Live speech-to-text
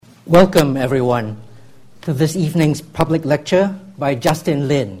Welcome, everyone, to this evening's public lecture by Justin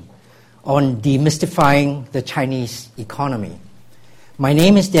Lin on demystifying the Chinese economy. My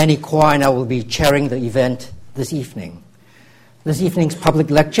name is Danny Kwok, and I will be chairing the event this evening. This evening's public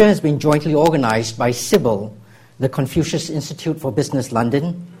lecture has been jointly organized by CIBIL, the Confucius Institute for Business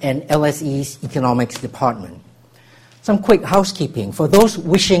London, and LSE's Economics Department. Some quick housekeeping. For those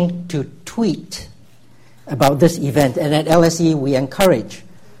wishing to tweet about this event, and at LSE we encourage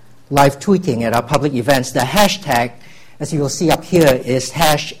live tweeting at our public events. The hashtag, as you will see up here, is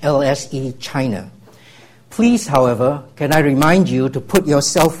 #LSEChina. Please, however, can I remind you to put your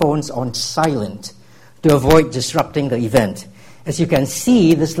cell phones on silent to avoid disrupting the event. As you can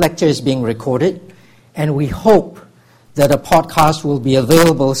see, this lecture is being recorded, and we hope that a podcast will be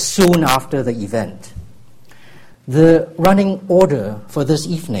available soon after the event. The running order for this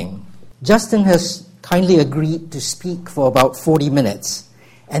evening: Justin has kindly agreed to speak for about 40 minutes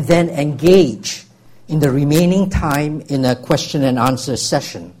and then engage in the remaining time in a question and answer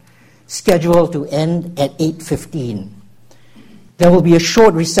session, scheduled to end at 8:15. There will be a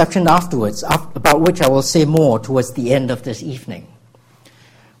short reception afterwards, about which I will say more towards the end of this evening.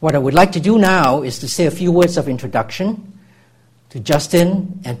 What I would like to do now is to say a few words of introduction to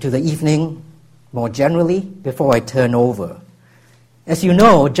Justin and to the evening more generally before I turn over. As you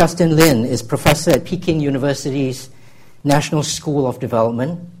know, Justin Lin is professor at Peking University's National School of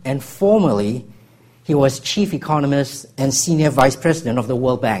Development, and formerly he was chief economist and senior vice president of the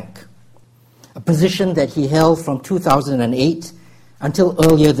World Bank, a position that he held from 2008 until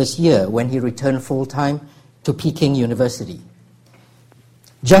earlier this year when he returned full-time to Peking University.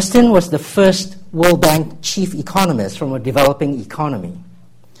 Justin was the first World Bank chief economist from a developing economy.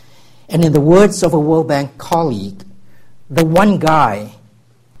 And in the words of a World Bank colleague, the one guy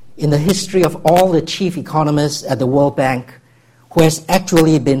in the history of all the chief economists at the World Bank who has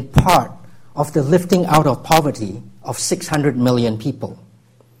actually been part of the lifting out of poverty of 600 million people.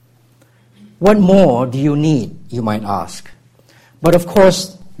 What more do you need, you might ask? But of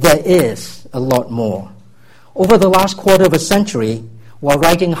course, there is a lot more. Over the last quarter of a century, while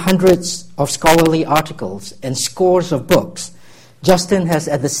writing hundreds of scholarly articles and scores of books, Justin has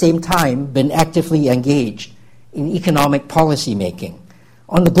at the same time been actively engaged in economic policy making.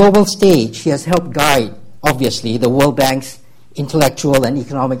 On the global stage, he has helped guide, obviously, the World Bank's intellectual and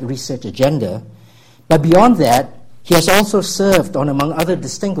economic research agenda. But beyond that, he has also served on, among other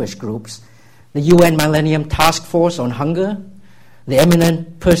distinguished groups, the UN Millennium Task Force on Hunger, the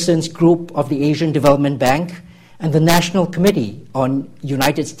Eminent Persons Group of the Asian Development Bank, and the National Committee on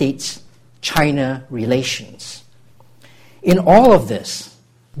United States-China Relations. In all of this,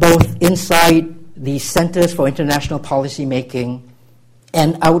 both inside the Centers for International Policy Making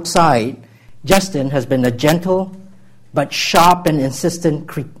and outside, Justin has been a gentle but sharp and insistent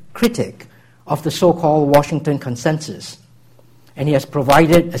critic of the so-called Washington Consensus, and he has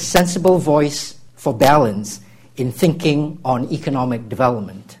provided a sensible voice for balance in thinking on economic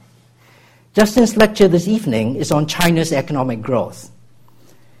development. Justin's lecture this evening is on China's economic growth,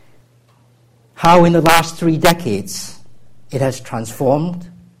 how in the last 3 decades it has transformed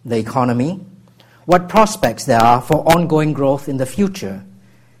the economy, what prospects there are for ongoing growth in the future,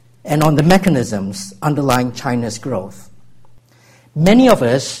 and on the mechanisms underlying China's growth. Many of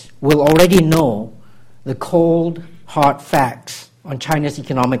us will already know the cold, hard facts on China's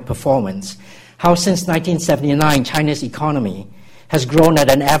economic performance, how since 1979 China's economy has grown at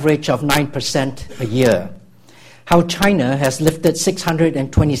an average of 9% a year, how China has lifted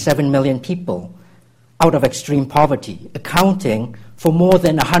 627 million people out of extreme poverty, accounting for more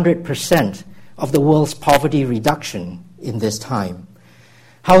than 100% of the world's poverty reduction in this time.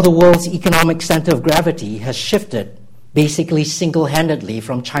 How the world's economic center of gravity has shifted basically single-handedly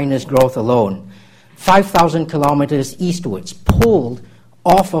from China's growth alone, 5,000 kilometers eastwards, pulled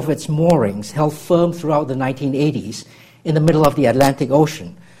off of its moorings, held firm throughout the 1980s in the middle of the Atlantic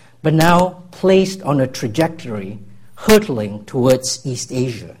Ocean, but now placed on a trajectory hurtling towards East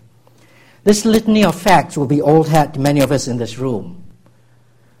Asia. This litany of facts will be old hat to many of us in this room.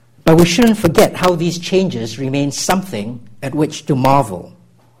 But we shouldn't forget how these changes remain something at which to marvel.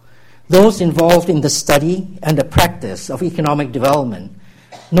 Those involved in the study and the practice of economic development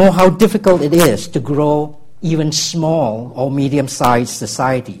know how difficult it is to grow even small or medium-sized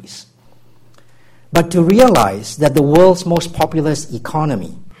societies. But to realize that the world's most populous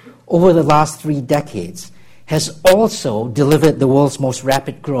economy over the last 3 decades has also delivered the world's most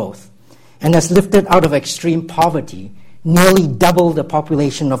rapid growth and has lifted out of extreme poverty nearly double the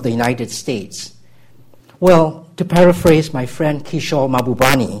population of the United States. Well, to paraphrase my friend Kishore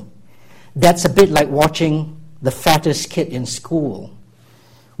Mahbubani, that's a bit like watching the fattest kid in school.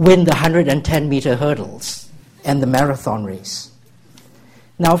 win the 110-meter hurdles and the marathon race.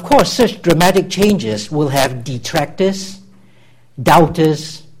 Now, of course, such dramatic changes will have detractors,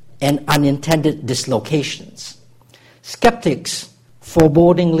 doubters, and unintended dislocations. Skeptics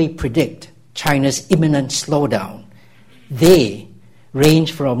forebodingly predict China's imminent slowdown. They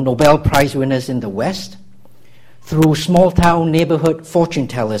range from Nobel Prize winners in the West through small-town neighborhood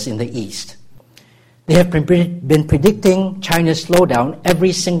fortune-tellers in the East. They have been predicting China's slowdown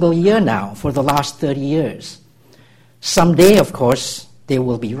every single year now for the last 30 years. Someday, of course, they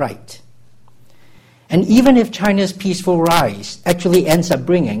will be right. And even if China's peaceful rise actually ends up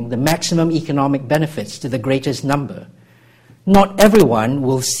bringing the maximum economic benefits to the greatest number, not everyone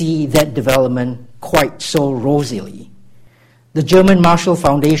will see that development quite so rosily. The German Marshall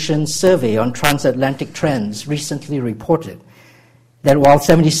Foundation's survey on transatlantic trends recently reported that while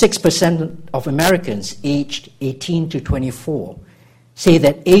 76% of Americans aged 18 to 24 say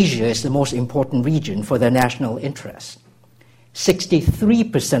that Asia is the most important region for their national interest,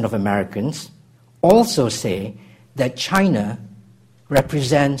 63% of Americans also say that China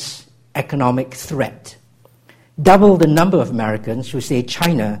represents economic threat. Double the number of Americans who say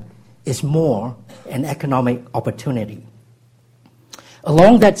China is more an economic opportunity.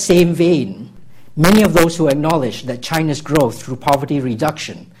 Along that same vein, many of those who acknowledge that China's growth through poverty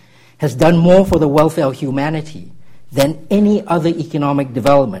reduction has done more for the welfare of humanity than any other economic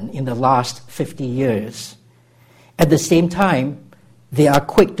development in the last 50 years. At the same time, they are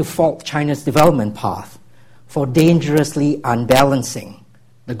quick to fault China's development path for dangerously unbalancing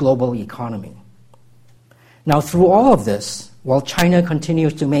the global economy. Now, through all of this, while China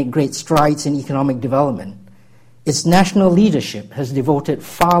continues to make great strides in economic development, its national leadership has devoted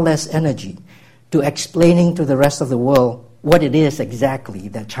far less energy to explaining to the rest of the world what it is exactly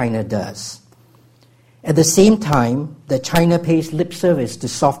that China does. At the same time that China pays lip service to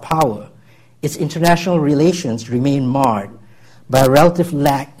soft power, its international relations remain marred by a relative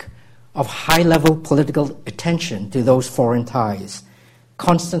lack of high-level political attention to those foreign ties,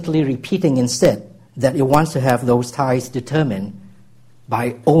 constantly repeating instead that it wants to have those ties determined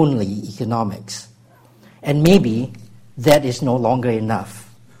by only economics. And maybe that is no longer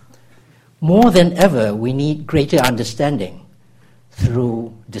enough. More than ever, we need greater understanding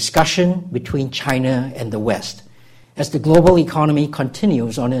through discussion between China and the West as the global economy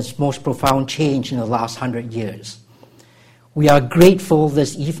continues on its most profound change in the last 100 years. We are grateful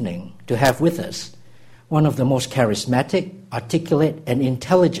this evening to have with us one of the most charismatic, articulate, and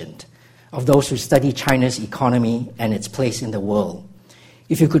intelligent of those who study China's economy and its place in the world.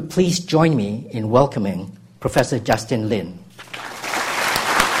 If you could please join me in welcoming Professor Justin Lin.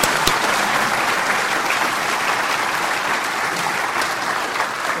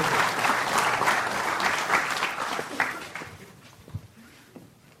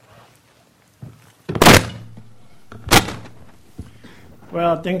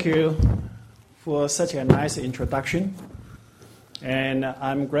 Well, thank you for such a nice introduction. And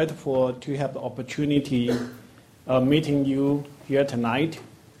I'm grateful to have the opportunity of meeting you here tonight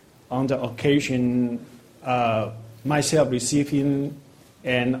on the occasion myself receiving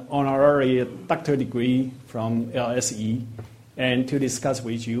an honorary doctorate degree from LSE and to discuss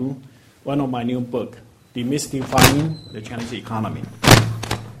with you one of my new books, Demystifying the Chinese Economy.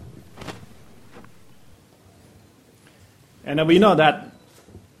 And we know that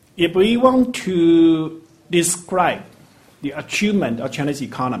if we want to describe the achievement of Chinese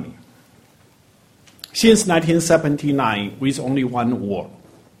economy since 1979 with only one word,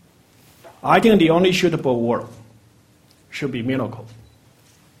 I think the only suitable word should be miracle.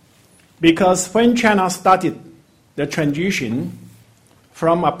 Because when China started the transition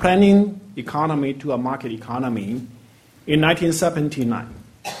from a planning economy to a market economy in 1979,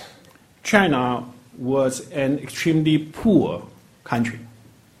 China was an extremely poor country.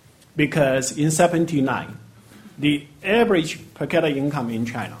 Because in 1979, the average per capita income in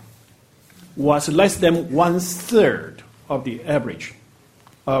China was less than 1/3 of the average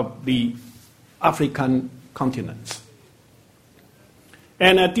of the African continents.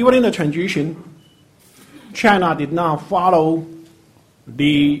 And during the transition, China did not follow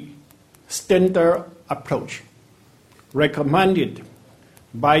the standard approach recommended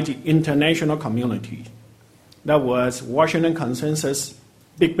by the international community. That was Washington Consensus,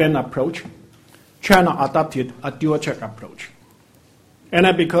 Big Bang approach. China adopted a dual-track approach.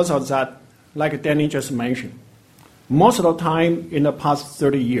 And because of that, like Danny just mentioned, most of the time in the past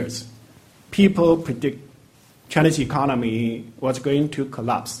 30 years, people predict Chinese economy was going to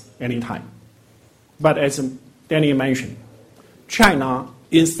collapse anytime. But as Danny mentioned, China,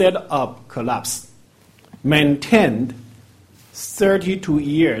 instead of collapse, maintained 32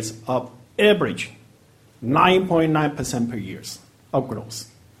 years of average 9.9% per year of growth.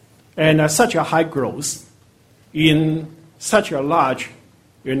 And such a high growth in such a large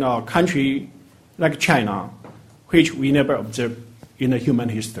country like China, which we never observed in the human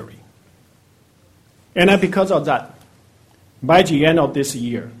history. And because of that, by the end of this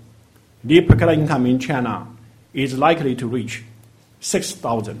year, the per capita income in China is likely to reach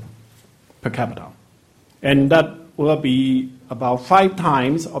 6,000 per capita. And that will be about 5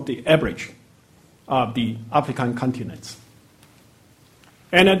 times of the average of the African continents.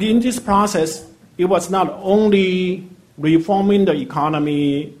 And in this process, it was not only reforming the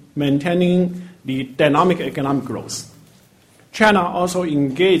economy, maintaining the dynamic economic growth. China also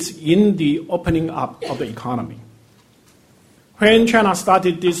engaged in the opening up of the economy. When China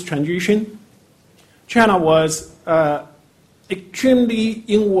started this transition, China was extremely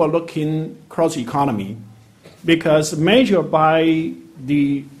inward-looking cross-economy because measured by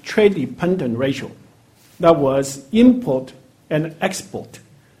the trade-dependent ratio, that was import and export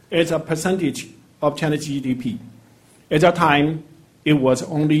as a percentage of China's GDP. At that time, it was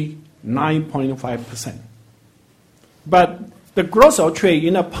only 9.5%. But the growth of trade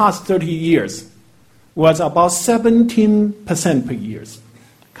in the past 30 years was about 17% per year,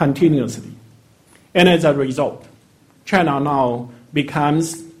 continuously. And as a result, China now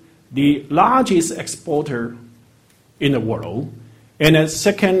becomes the largest exporter in the world and the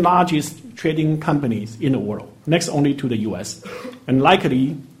second largest trading companies in the world, next only to the US. And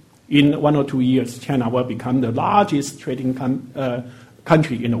likely, in 1 or 2 years, China will become the largest trading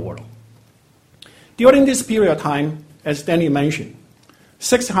country in the world. During this period of time, as Danny mentioned,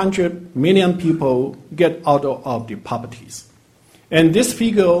 600 million people get out of the poverty. And this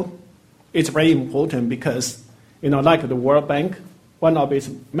figure is very important because, like the World Bank, one of its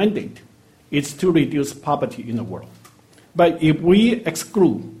mandate is to reduce poverty in the world. But if we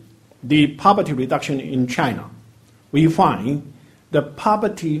exclude the poverty reduction in China, we find the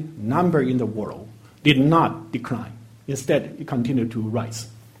poverty number in the world did not decline. Instead, it continued to rise.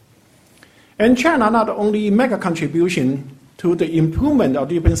 And China not only make a contribution to the improvement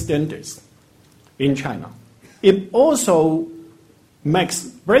of living standards in China, it also makes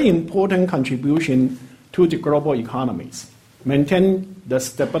very important contribution to the global economies, maintain the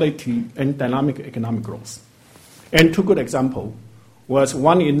stability and dynamic economic growth. And 2 good examples was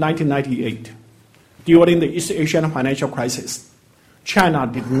one in 1998. During the East Asian financial crisis, China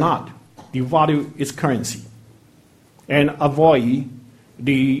did not devalue its currency and avoid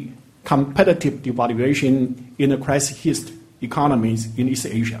the competitive devaluation in the crisis-hit economies in East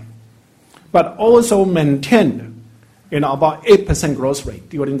Asia, but also maintained about 8% growth rate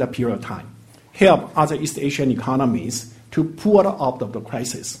during that period of time, help other East Asian economies to pull out of the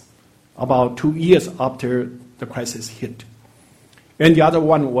crisis about 2 years after the crisis hit. And the other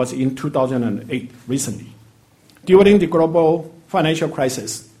one was in 2008, recently. During the global financial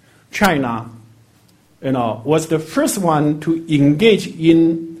crisis, China was the first one to engage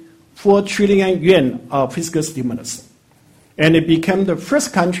in 4 trillion yuan of fiscal stimulus. And it became the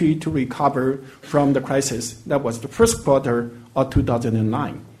first country to recover from the crisis. That was the first quarter of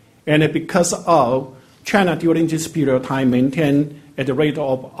 2009. And because of China during this period of time maintained at the rate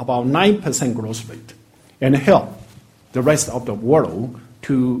of about 9% growth rate and help the rest of the world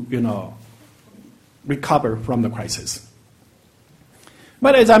to recover from the crisis.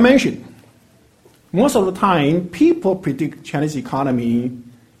 But as I mentioned, most of the time people predict Chinese economy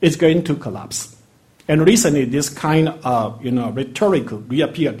is going to collapse. And recently this kind of rhetoric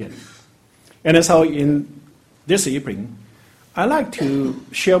reappeared again. And so in this evening, I'd like to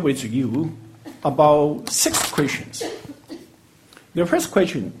share with you about 6 questions. The first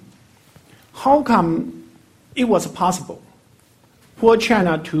question, how come it was possible for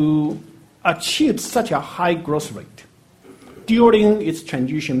China to achieve such a high growth rate during its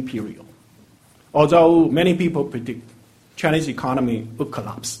transition period? Although many people predict Chinese economy would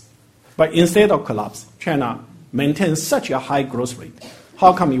collapse. But instead of collapse, China maintained such a high growth rate.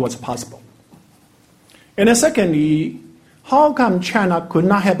 How come it was possible? And then secondly, how come China could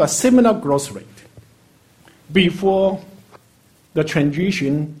not have a similar growth rate before the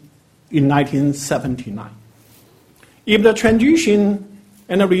transition in 1979? If the transition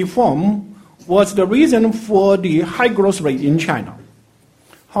and the reform was the reason for the high growth rate in China,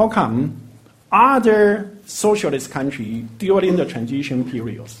 how come other socialist countries during the transition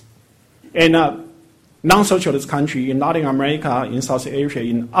periods and non-socialist countries in Latin America, in South Asia,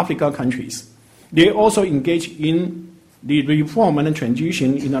 in Africa countries, they also engaged in the reform and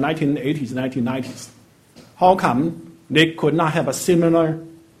transition in the 1980s, 1990s? How come they could not have a similar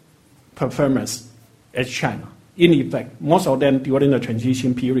performance as China in effect, most of them during the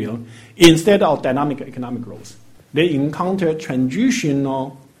transition period, instead of dynamic economic growth, they encounter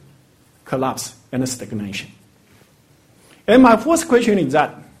transitional collapse and stagnation. And my first question is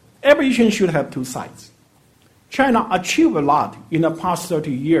that everything should have two sides. China achieved a lot in the past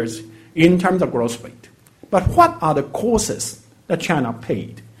 30 years in terms of growth rate. But what are the costs that China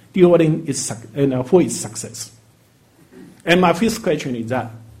paid during for its success? And my first question is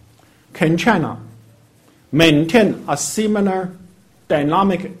that, can China maintain a similar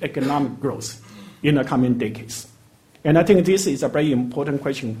dynamic economic growth in the coming decades? And I think this is a very important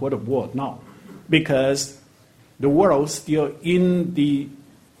question for the world now, because the world is still in the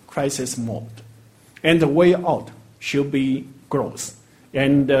crisis mode. And the way out should be growth.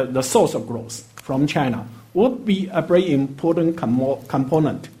 And the source of growth from China would be a very important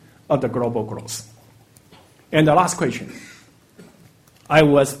component of the global growth. And the last question. I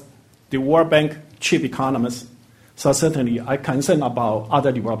was the World Bank chief economist, so certainly I'm concerned about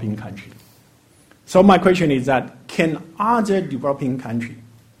other developing countries. So my question is that, can other developing countries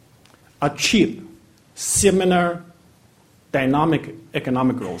achieve similar dynamic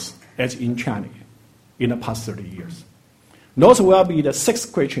economic growth as in China in the past 30 years? Those will be the 6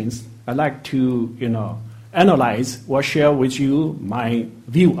 questions I'd like to analyze or share with you my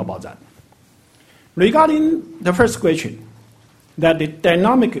view about that. Regarding the first question, that the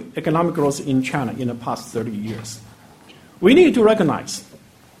dynamic economic growth in China in the past 30 years, we need to recognize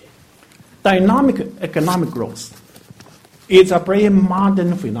dynamic economic growth is a very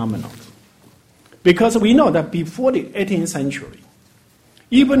modern phenomenon. Because we know that before the 18th century,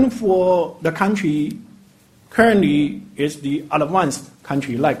 even for the country currently is the advanced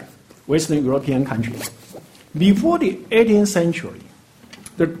country like Western European countries, before the 18th century,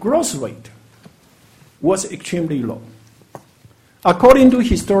 the growth rate was extremely low. According to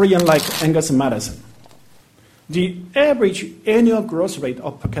historians like Angus Madison, the average annual growth rate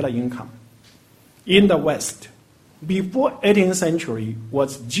of per capita income in the West before 18th century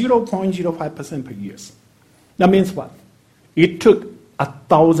was 0.05% per year. That means what? It took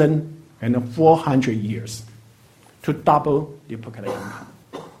 1,400 years to double the per capita income.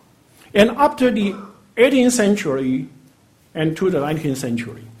 And after the 18th century and to the 19th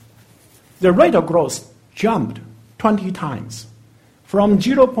century, the rate of growth jumped 20 times, from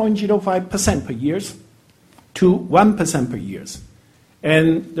 0.05% per year to 1% per year.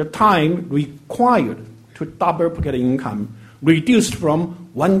 And the time required to double per capita income reduced from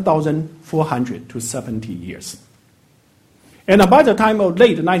 1,400 to 70 years. And by the time of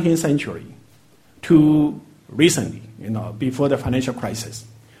late 19th century to recently, before the financial crisis,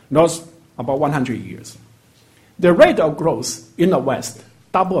 those about 100 years, the rate of growth in the West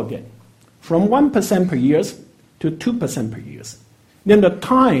doubled again, from 1% per year to 2% per year. Then the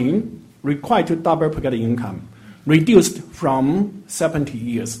time required to double per capita income reduced from 70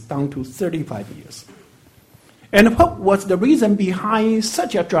 years down to 35 years. And what was the reason behind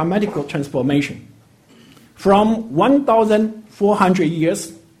such a dramatic transformation? From 1,400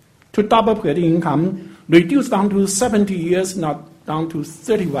 years to double per capita income, reduced down to 70 years, not down to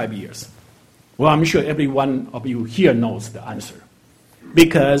 35 years. Well, I'm sure every one of you here knows the answer.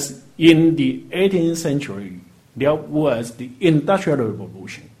 Because in the 18th century, there was the Industrial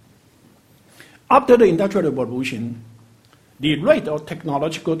Revolution. After the Industrial Revolution, the rate of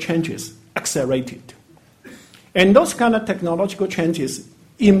technological changes accelerated. And those kind of technological changes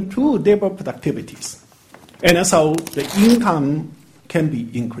improve labor productivities. And so the income can be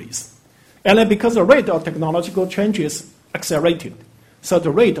increased. And then because the rate of technological changes accelerated, so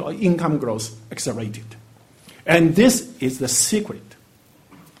the rate of income growth accelerated. And this is the secret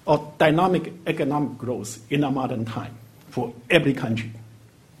of dynamic economic growth in a modern time for every country.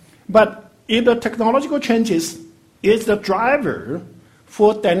 But if the technological changes is the driver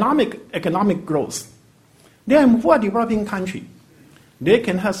for dynamic economic growth, then for a developing country, they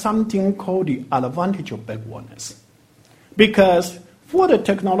can have something called the advantage of backwardness. Because for the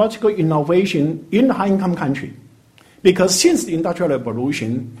technological innovation in the high-income country, because since the Industrial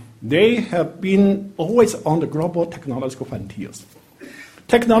Revolution, they have been always on the global technological frontiers.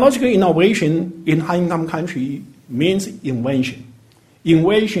 Technological innovation in high-income country means invention.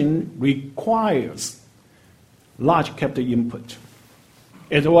 Invention requires large capital input,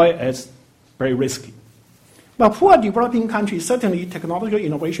 as well as very risky. But for a developing country, certainly technological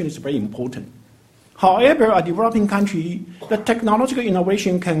innovation is very important. However, a developing country, the technological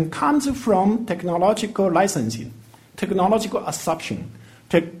innovation can come from technological licensing, technological assumption,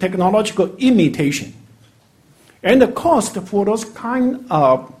 technological imitation. And the cost for those kind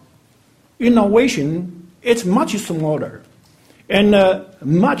of innovation is much smaller and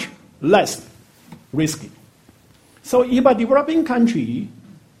much less risky. So if a developing country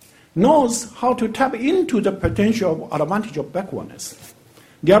knows how to tap into the potential advantage of backwardness,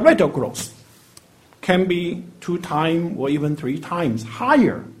 their rate of growth can be 2 times or even 3 times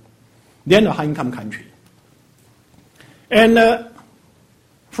higher than a high-income country. And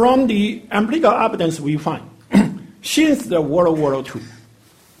from the empirical evidence we find, since the World War II,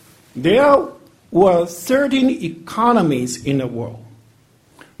 there were 13 economies in the world.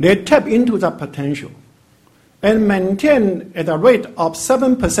 They tap into that potential and maintain at a rate of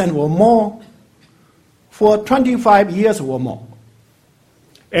 7% or more for 25 years or more.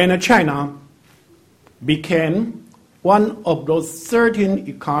 And China became one of those 13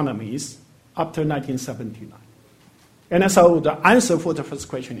 economies after 1979. And so the answer for the first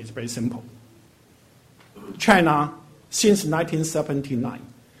question is very simple. China, since 1979,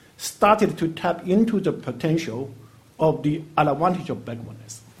 started to tap into the potential of the advantage of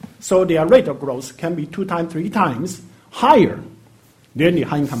backwardness. So their rate of growth can be 2 times, 3 times higher than the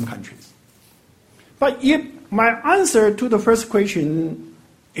high-income countries. But if my answer to the first question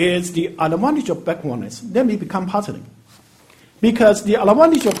is the advantage of backwardness, then we become positive. Because the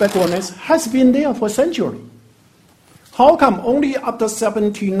advantage of backwardness has been there for centuries. How come only after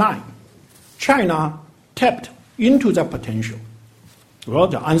 1979 China tapped into the potential? Well,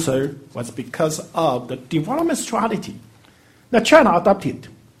 the answer was because of the development strategy that China adopted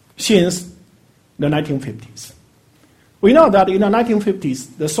since the 1950s. We know that in the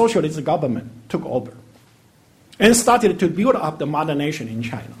 1950s, the socialist government took over and started to build up the modern nation in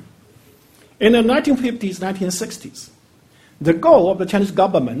China. In the 1950s, 1960s, the goal of the Chinese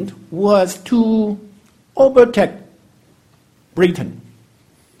government was to overtake Britain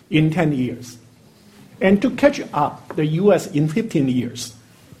in 10 years and to catch up the US in 15 years.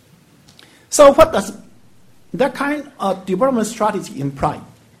 So what does that kind of development strategy imply?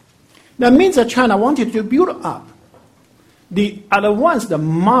 That means that China wanted to build up the advanced, the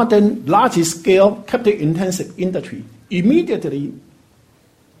modern, large-scale, capital-intensive industry immediately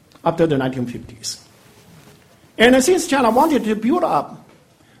after the 1950s. And since China wanted to build up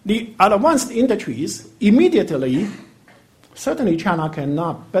the advanced industries immediately, certainly China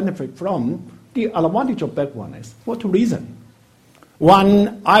cannot benefit from the advantage of backwardness for 2 reasons.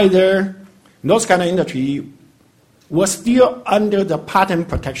 One, either those kind of industry was still under the patent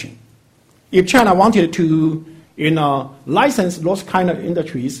protection. If China wanted to license those kind of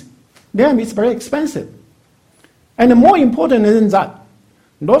industries, then it's very expensive. And more important than that,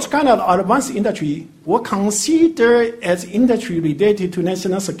 those kind of advanced industry were considered as industry related to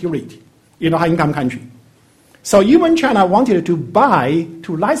national security in a high-income country. So even China wanted to buy,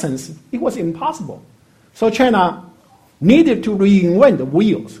 to license, it was impossible. So China needed to reinvent the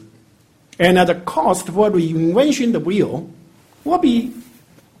wheels. And the cost for reinvention the wheel will be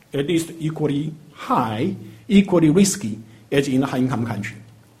at least equally high, equally risky as in a high-income country.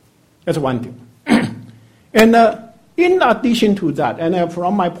 That's one thing. And in addition to that, and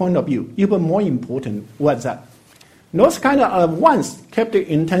from my point of view, even more important was that those kind of advanced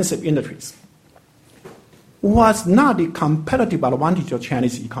capital-intensive industries was not the competitive advantage of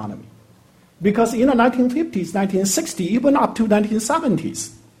Chinese economy. Because in the 1950s, 1960s, even up to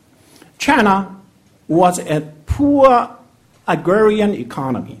 1970s, China was a poor agrarian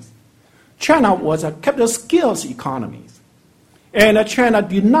economy. China was a capital skills economy. And China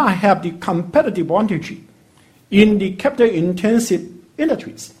did not have the competitive advantage in the capital-intensive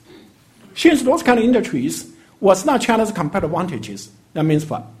industries. Since those kind of industries was not China's competitive advantages, that means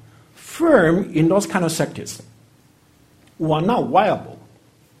what? Firms in those kind of sectors were not viable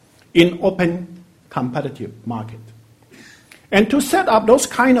in open competitive market. And to set up those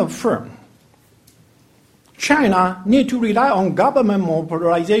kind of firms, China need to rely on government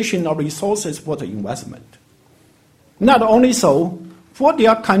mobilization of resources for the investment. Not only so, for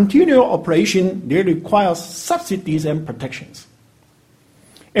their continual operation, they require subsidies and protections.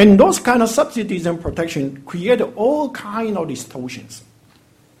 And those kind of subsidies and protection create all kinds of distortions.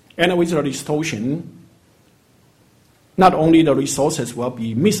 And with the distortion, not only the resources will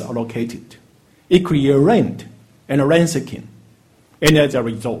be misallocated, it creates rent and rent-seeking. And as a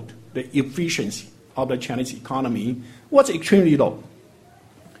result, the efficiency of the Chinese economy was extremely low.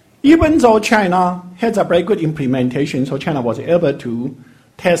 Even though China has a very good implementation, so China was able to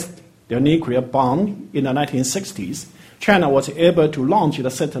test the nuclear bomb in the 1960s, China was able to launch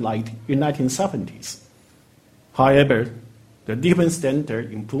the satellite in the 1970s. However, the defense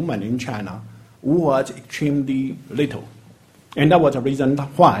standard improvement in China was extremely little. And that was the reason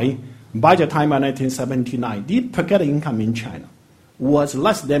why, by the time of 1979, the per capita income in China was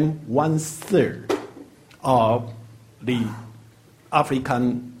less than 1/3 of the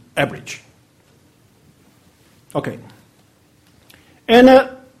African average. Okay. And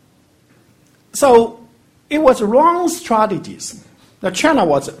so it was wrong strategies that China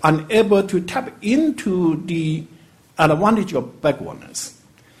was unable to tap into the advantage of backwardness.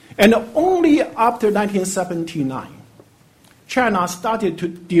 And only after 1979, China started to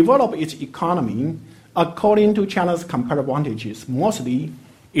develop its economy according to China's comparative advantages, mostly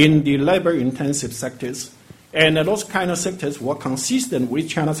in the labor-intensive sectors. And those kind of sectors were consistent with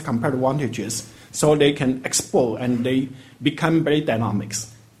China's comparative advantages, so they can export and they become very dynamic.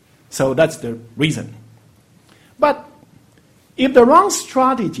 So that's the reason. But if the wrong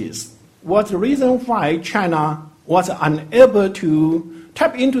strategies was the reason why China was unable to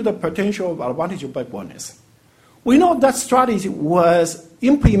tap into the potential advantage of backwardness, we know that strategy was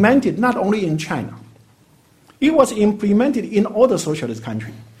implemented not only in China. It was implemented in all the socialist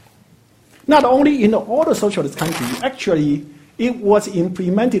countries. Not only in all the socialist countries, actually, it was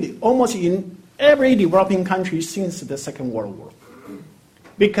implemented almost in every developing country since the Second World War.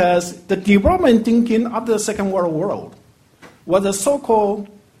 Because the development thinking after the Second World War was the so-called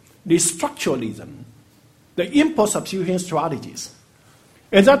the structuralism, the import substitution strategies.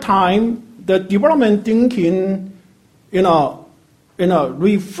 At that time, the development thinking,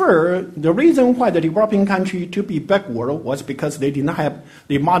 refer the reason why the developing country to be backward was because they did not have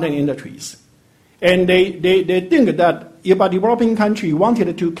the modern industries. And they think that if a developing country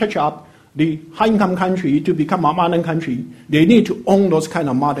wanted to catch up the high-income country to become a modern country, they need to own those kind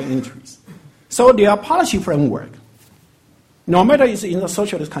of modern industries. So their policy framework, no matter it's in a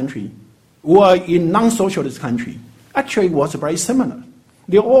socialist country or in non-socialist country, actually was very similar.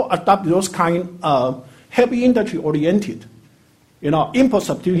 They all adopt those kind of heavy industry-oriented, import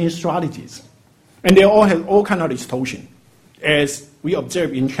substitution strategies. And they all have all kind of distortion, as we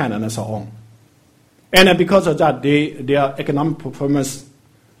observe in China and so on. And because of that, their economic performance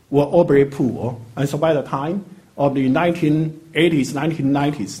were all very poor. And so by the time of the 1980s,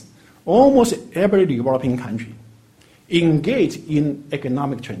 1990s, almost every developing country engaged in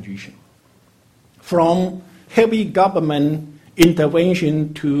economic transition, from heavy government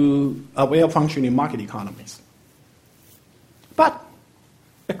intervention to a well-functioning market economies. But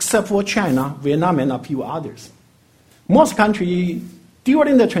except for China, Vietnam, and a few others, most countries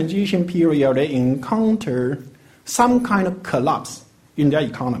during the transition period they encounter some kind of collapse in their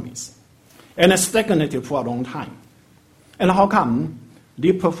economies and stagnated for a long time. And how come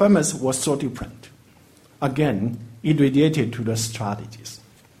the performance was so different? Again, it related to the strategies.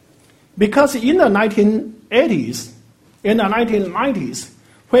 Because in the 1980s, in the 1990s,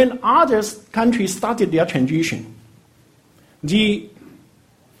 when other countries started their transition, the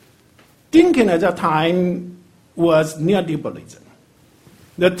thinking at that time was neoliberalism.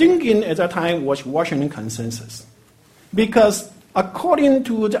 The thinking at that time was Washington consensus. Because according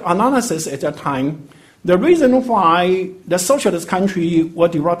to the analysis at that time, the reason why the socialist country or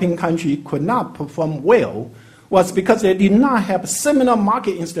developing country could not perform well was because they did not have similar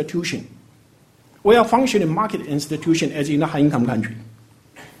market institution, well-functioning market institution as in a high-income country.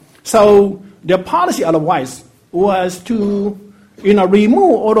 So the policy advice was to remove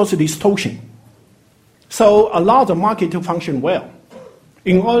all those distortion, so allow the market to function well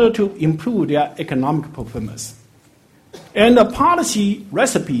in order to improve their economic performance. And the policy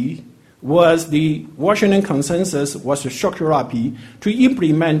recipe was the Washington consensus was the structural therapy to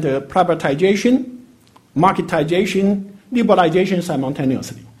implement the privatization, marketization, liberalization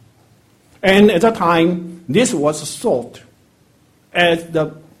simultaneously. And at that time, this was thought as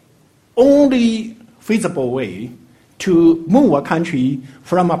the only feasible way to move a country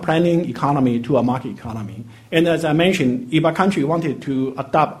from a planning economy to a market economy. And as I mentioned, if a country wanted to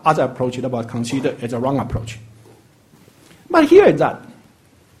adopt other approach, it was considered as a wrong approach. But here is that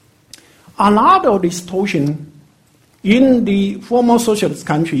a lot of distortion in the former socialist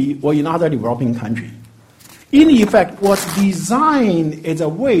country or in other developing country, in effect, was designed as a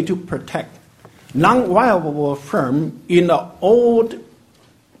way to protect non-viable firms in the old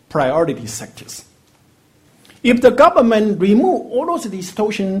priority sectors. If the government remove all those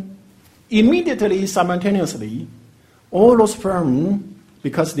distortion immediately, simultaneously, all those firms,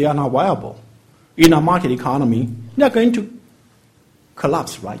 because they are not viable in a market economy, they are going to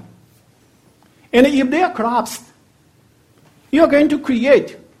collapse, right? And if they are collapsed, you are going to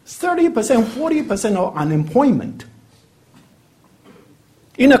create 30%, 40% of unemployment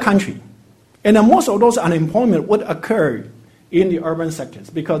in a country. And most of those unemployment would occur in the urban sectors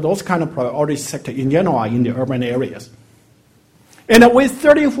because those kind of priority sectors in general are in the urban areas. And with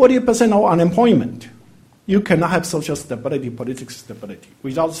 30, 40% of unemployment, you cannot have social stability, political stability.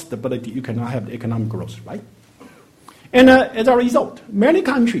 Without stability, you cannot have the economic growth, right? And as a result, many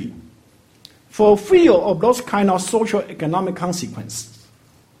countries for fear of those kind of social economic consequences,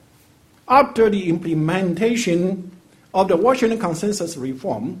 after the implementation of the Washington Consensus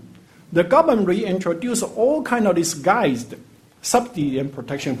reform, the government reintroduced all kind of disguised subsidy and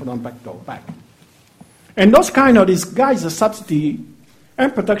protection from the back. And those kind of disguised subsidy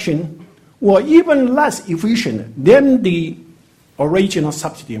and protection were even less efficient than the original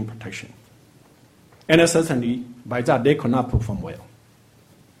subsidy and protection. And certainly, by that, they could not perform well.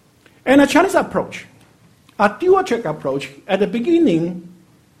 And the Chinese approach, a dual-track approach, at the beginning,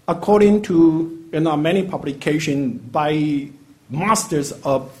 according to many publications by masters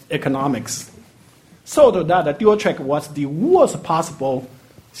of economics, so that the dual-track was the worst possible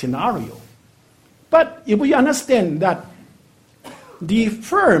scenario. But if we understand that the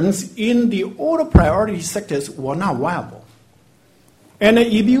firms in the older priority sectors were not viable, and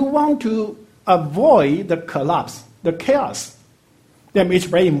if you want to avoid the collapse, the chaos, then it's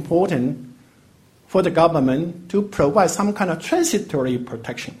very important for the government to provide some kind of transitory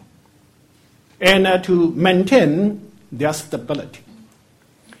protection and to maintain their stability.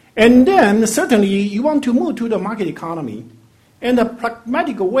 And then certainly you want to move to the market economy, and the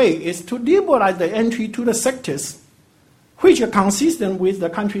pragmatic way is to liberalize the entry to the sectors which are consistent with the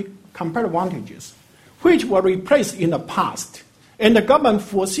country comparative advantages, which were replaced in the past. And the government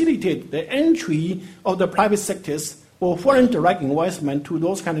facilitated the entry of the private sectors for foreign direct investment to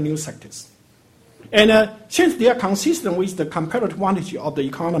those kind of new sectors. And since they are consistent with the comparative advantage of the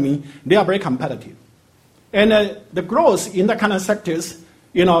economy, they are very competitive. And the growth in that kind of sectors,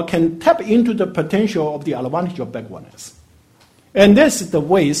 can tap into the potential of the advantage of backwardness. And this is the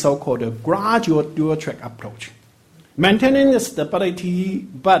way, so-called a gradual dual-track approach, maintaining the stability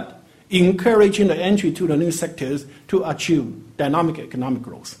but encouraging the entry to the new sectors to achieve dynamic economic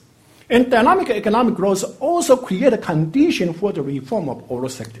growth. And dynamic economic growth also creates a condition for the reform of all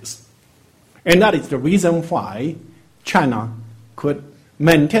sectors. And that is the reason why China could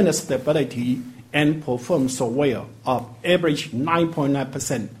maintain the stability and perform so well of average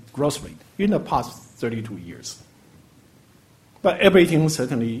 9.9% growth rate in the past 32 years. But everything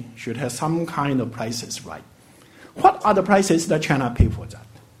certainly should have some kind of prices, right? What are the prices that China pay for that?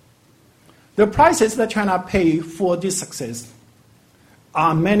 The prices that China pay for this success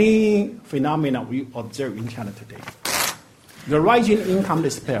are many phenomena we observe in China today. The rising income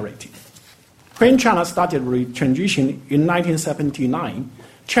disparity. When China started transition in 1979,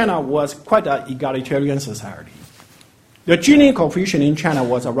 China was quite an egalitarian society. The Gini coefficient in China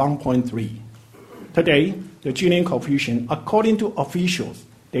was around 0.3. Today, the Gini coefficient, according to official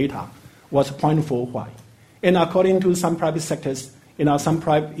data, was 0.45. And according to some private sectors, some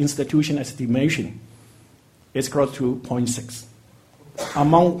private institution estimation, it's close to 0.6.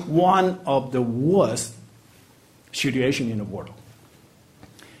 Among one of the worst situations in the world.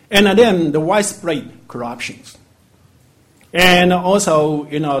 And then the widespread corruptions. And also,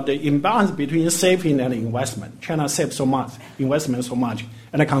 the imbalance between saving and investment. China saves so much, investment so much,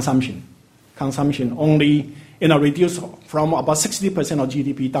 and the consumption. Consumption only, reduced from about 60% of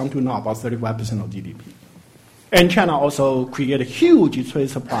GDP down to now about 35% of GDP. And China also created huge trade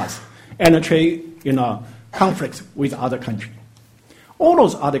surplus and trade, conflicts with other countries. All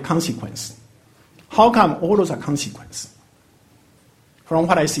those are the consequences. How come all those are consequences? From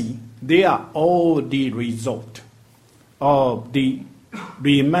what I see, they are all the result of the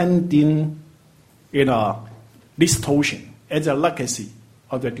remaining, distortion as a legacy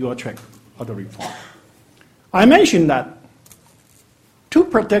of the dual track of the reform. I mentioned that to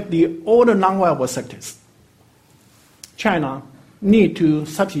protect the older non-viable sectors, China need to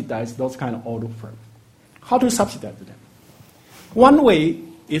subsidize those kind of older firms. How to subsidize them? One way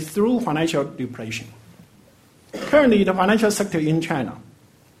is through financial depletion. Currently, the financial sector in China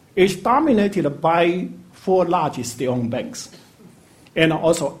is dominated by 4 large state-owned banks and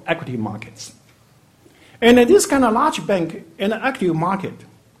also equity markets. And this kind of large bank and equity market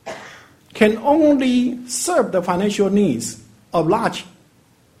can only serve the financial needs of large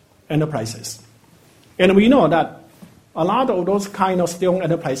enterprises. And we know that a lot of those kind of state-owned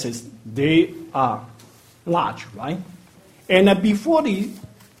enterprises, they are large, right? And before the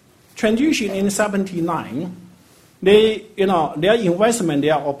transition in 1979, their investment,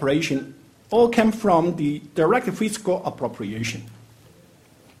 their operation, all came from the direct fiscal appropriation.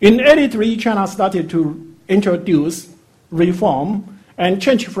 In 1983, China started to introduce reform and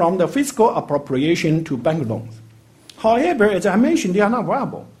change from the fiscal appropriation to bank loans. However, as I mentioned, they are not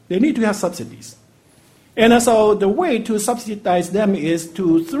viable. They need to have subsidies. And so the way to subsidize them is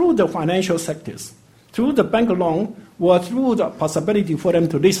through the financial sectors, through the bank loan, or through the possibility for them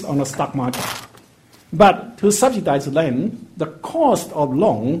to list on the stock market. But to subsidize them, the cost of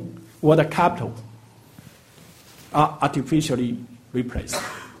loan or the capital are artificially replaced.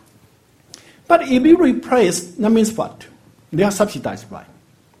 But if you replace, that means what? They are subsidized, right?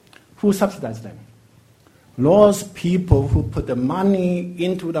 Who subsidizes them? Those people who put the money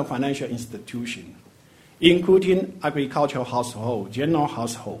into the financial institution, including agricultural households, general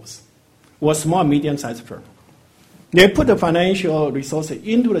households, or small, medium-sized firms. They put the financial resources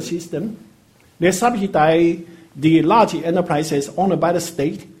into the system. They subsidize the large enterprises owned by the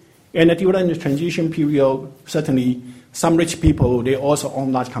state. And during the transition period, certainly some rich people, they also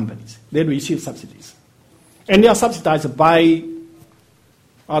own large companies. They receive subsidies. And they are subsidized by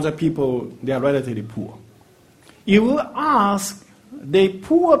other people, they are relatively poor. You will ask the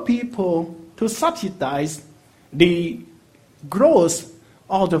poor people to subsidize the growth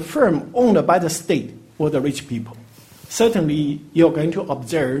of the firm owned by the state or the rich people. Certainly, you're going to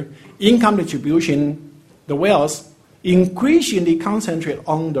observe income distribution, the wealth, increasingly concentrate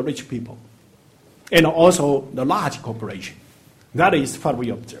on the rich people and also the large corporation. That is what we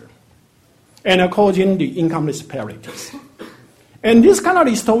observe. And causing the income disparities. And this kind of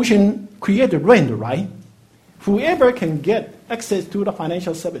distortion creates rent, right? Whoever can get access to the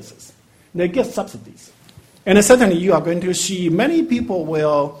financial services, they get subsidies. And certainly you are going to see many people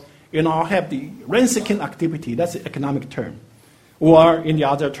will have the rent-seeking activity, that's the economic term. Or in the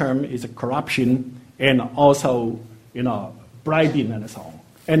other term is corruption and also bribing and so on.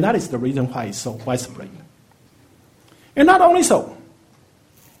 And that is the reason why it's so widespread. And not only so,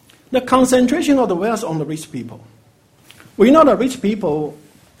 the concentration of the wealth on the rich people. We know the rich people,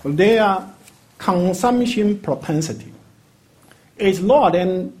 their consumption propensity is lower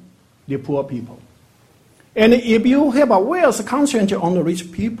than the poor people. And if you have a wealth concentrated on the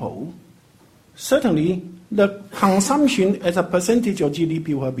rich people, certainly the consumption as a percentage of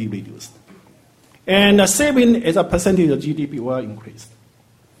GDP will be reduced. And the saving as a percentage of GDP will increase.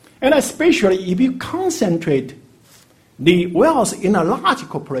 And especially if you concentrate the wealth in a large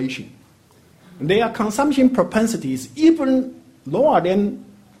corporation, their consumption propensity is even lower than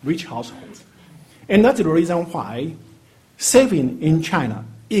rich households. And that's the reason why saving in China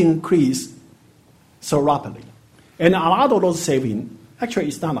increased so rapidly. And a lot of those savings actually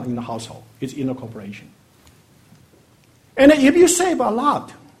is not in the household, it's in the corporation. And if you save a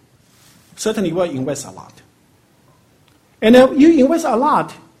lot, certainly you will invest a lot. And if you invest a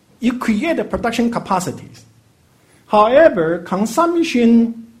lot, you create the production capacities. However,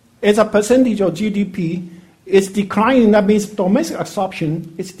 consumption as a percentage of GDP is declining. That means domestic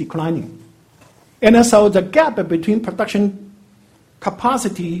absorption is declining. And so the gap between production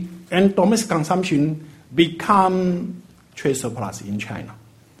capacity and domestic consumption become trade surplus in China.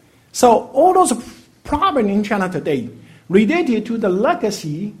 So all those problems in China today related to the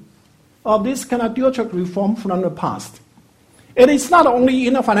legacy of this kind of dual track reform from the past. It is not only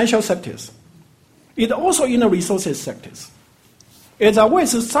in the financial sectors, it's also in the resources sectors. It's a way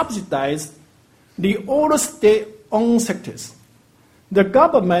to subsidize the old state-owned sectors. The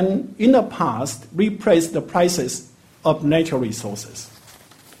government in the past replaced the prices of natural resources.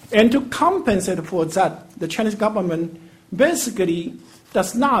 And to compensate for that, the Chinese government basically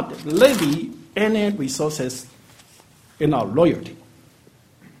does not levy any resources royalty.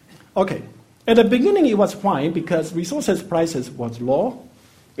 Okay, at the beginning it was fine because resources prices was low,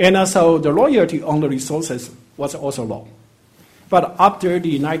 and also the royalty on the resources was also low. But after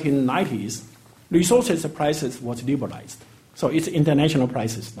the 1990s, resources prices was liberalized. So it's international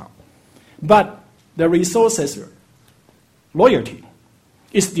prices now. But the resources royalty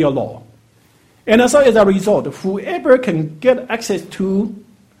is still low. And so as a result, whoever can get access to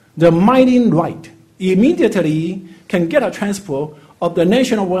the mining right immediately can get a transfer of the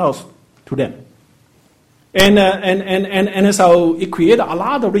national wealth to them. And so it created a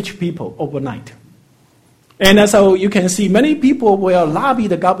lot of rich people overnight. And so you can see many people will lobby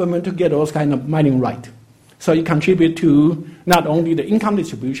the government to get those kind of mining right. So it contributes to not only the income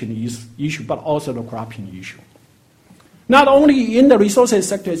distribution issue, but also the corruption issue. Not only in the resources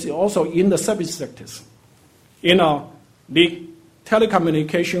sectors, also in the service sectors. The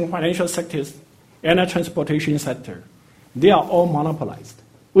telecommunication, financial sectors, and the transportation sector, they are all monopolized.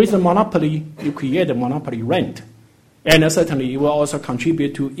 With the monopoly, you create a monopoly rent. And certainly it will also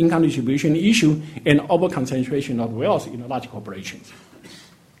contribute to income distribution issue and over-concentration of wealth in large corporations.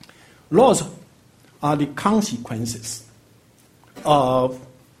 Those are the consequences of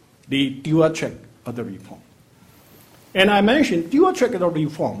the dual track of the reform. And I mentioned dual track of the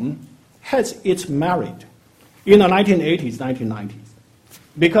reform has its merit in the 1980s, 1990s.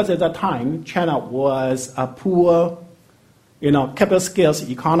 Because at that time, China was a poor, capital scales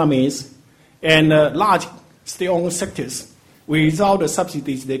economies and large state-owned sectors Without the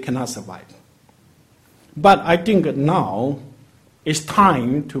subsidies, they cannot survive. But I think now it's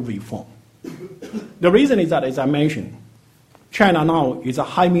time to reform. The reason is that, as I mentioned, China now is a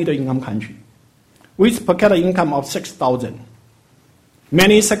high middle income country with per capita income of 6,000.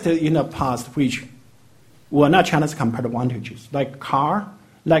 Many sectors in the past which were not China's comparative advantages, like car,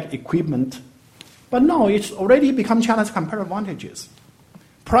 like equipment, but now it's already become China's comparative advantages.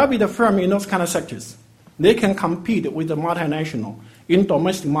 Private firms in those kind of sectors, they can compete with the multinational in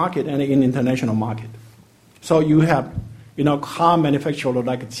domestic market and in international market. So you have, car manufacturer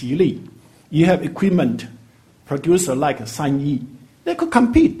like Geely, you have equipment producer like Sanyi. They could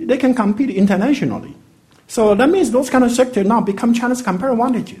compete. They can compete internationally. So that means those kind of sectors now become China's comparative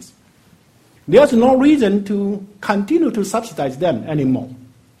advantages. There's no reason to continue to subsidize them anymore.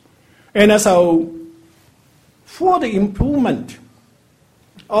 And so for the improvement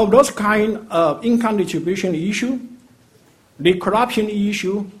of those kind of income distribution issue, the corruption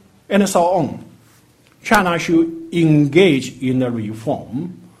issue, and so on, China should engage in the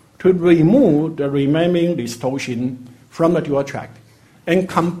reform to remove the remaining distortion from the dual track and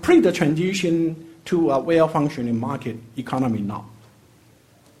complete the transition to a well-functioning market economy now.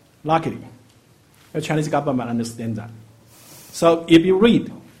 Luckily, the Chinese government understands that. So if you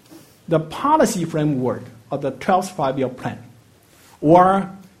read the policy framework of the 12th five-year plan or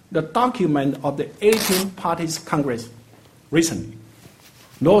the document of the 18 parties Congress recently,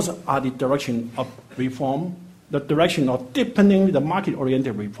 those are the direction of reform, the direction of deepening the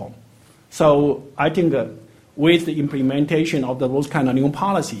market-oriented reform. So I think with the implementation of those kind of new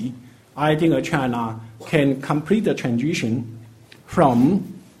policy, I think China can complete the transition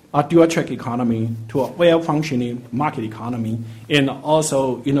from a dual-track economy to a well-functioning market economy, and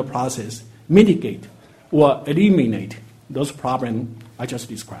also in the process mitigate or eliminate those problems I just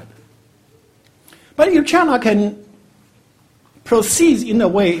described. But if China can proceed in a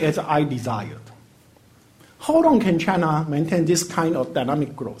way as I desired, how long can China maintain this kind of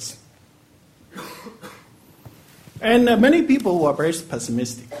dynamic growth? And many people were very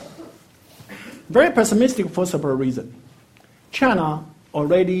pessimistic. Very pessimistic for several reasons. China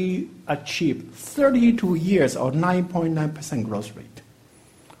already achieved 32 years of 9.9% growth rate.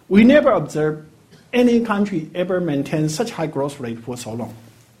 We never observed any country ever maintain such high growth rate for so long.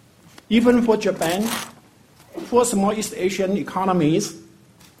 Even for Japan, for small East Asian economies,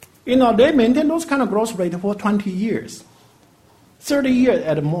 they maintain those kind of growth rate for 20 years, 30 years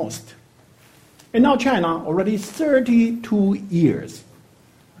at the most. And now China already 32 years.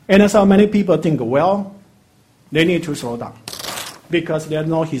 And so many people think, well, they need to slow down because there's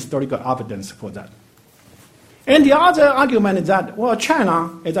no historical evidence for that. And the other argument is that, well,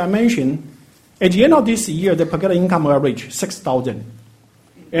 China, as I mentioned, at the end of this year, the per capita income will reach 6,000.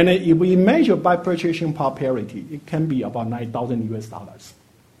 And if we measure by purchasing power parity, it can be about $9,000.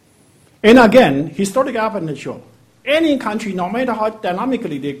 And again, historical evidence show any country, no matter how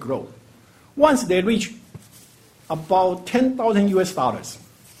dynamically they grow, once they reach about $10,000,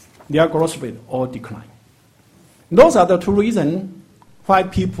 their growth rate all decline. Those are the two reasons why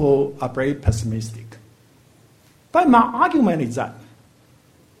people are very pessimistic. But my argument is that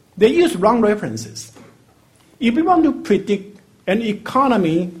they use wrong references. If we want to predict an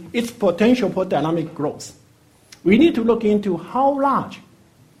economy, its potential for dynamic growth, we need to look into how large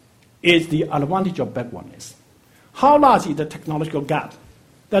is the advantage of backwardness. How large is the technological gap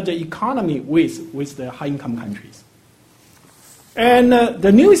that the economy with the high-income countries? And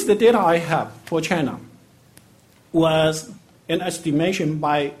the newest data I have for China was an estimation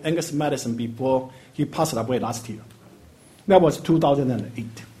by Angus Madison before he passed away last year. That was 2008.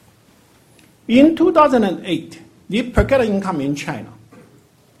 In 2008, the per capita income in China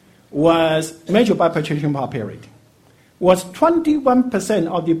was measured by purchasing power parity, was 21%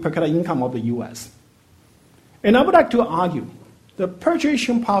 of the per capita income of the US. And I would like to argue the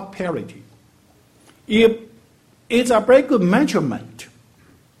purchasing power parity, if it's a very good measurement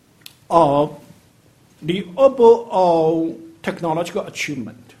of the overall technological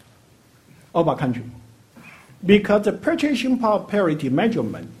achievement of a country. Because the purchasing power parity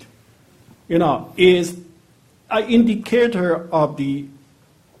measurement, is an indicator of the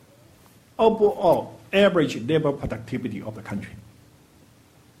overall average labor productivity of the country.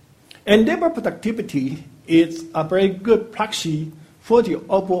 And labor productivity is a very good proxy for the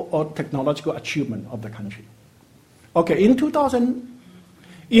overall technological achievement of the country. Okay, in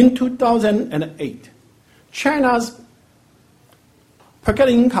 2008, China's per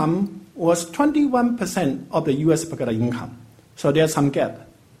capita income was 21% of the US per capita income. So there's some gap.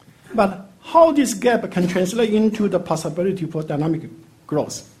 But how this gap can translate into the possibility for dynamic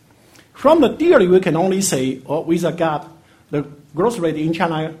growth? From the theory, we can only say, with a gap, the growth rate in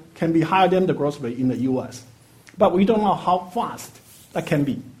China can be higher than the growth rate in the US. But we don't know how fast that can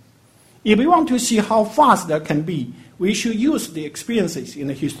be. If we want to see how fast that can be, we should use the experiences in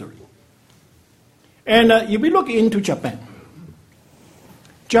the history. And if we look into Japan,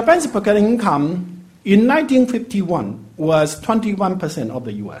 Japan's per capita income in 1951 was 21% of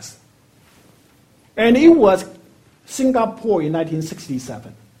the US. And it was Singapore in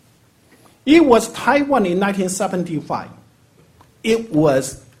 1967. It was Taiwan in 1975. It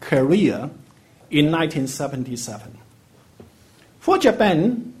was Korea in 1977. For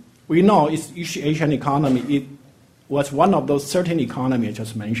Japan, we know it's East Asian economy. It was one of those certain economies I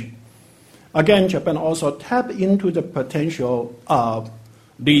just mentioned. Again, Japan also tapped into the potential of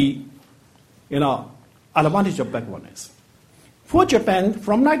the advantage of backwardness. For Japan,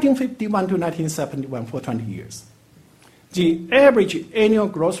 from 1951 to 1971, for 20 years, the average annual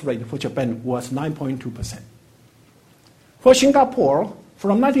growth rate for Japan was 9.2%. For Singapore,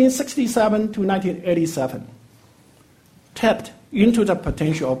 from 1967 to 1987, tapped into the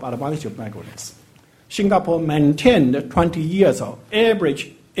potential of advantage of backwardness. Singapore maintained 20 years of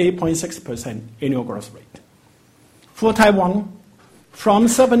average 8.6% annual growth rate. For Taiwan, from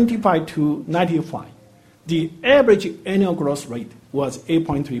 75 to 95, the average annual growth rate was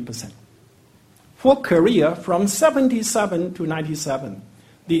 8.3%. For Korea, from 77 to 97,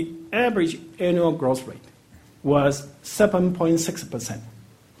 the average annual growth rate was 7.6%.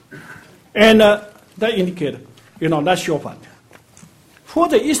 And that indicates, that shows what. For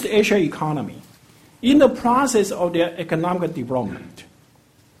the East Asia economy, in the process of their economic development,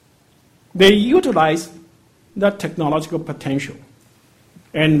 they utilize the technological potential,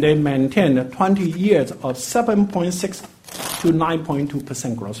 and they maintain 20 years of 7.6 to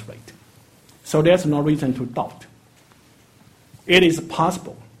 9.2% growth rate. So there's no reason to doubt. It is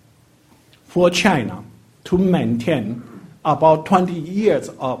possible for China to maintain about 20 years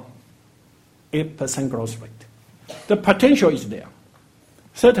of 8% growth rate. The potential is there.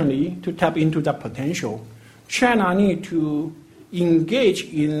 Certainly, to tap into that potential, China needs to engage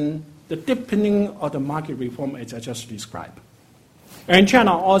in the deepening of the market reform as I just described. And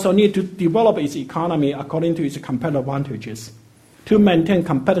China also needs to develop its economy according to its competitive advantages to maintain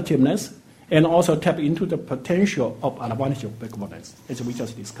competitiveness and also tap into the potential of advantage of backwardness, as we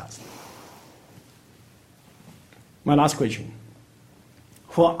just discussed. My last question.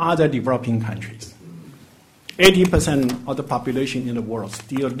 For other developing countries, 80% of the population in the world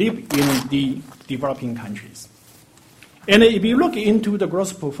still live in the developing countries. And if you look into the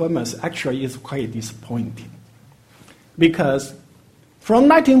growth performance, actually it's quite disappointing. Because from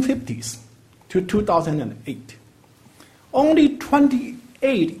 1950s to 2008, only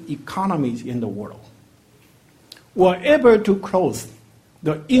 28 economies in the world were able to close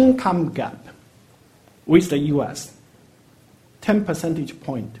the income gap with the US, 10 percentage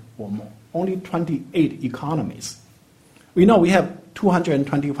point or more. Only 28 economies. We know we have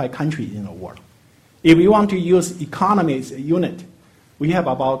 225 countries in the world. If we want to use economy as a unit, we have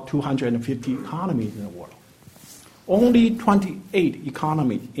about 250 economies in the world. Only 28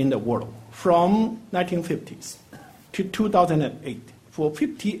 economies in the world from 1950s to 2008, for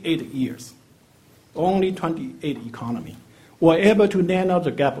 58 years, only 28 economies were able to narrow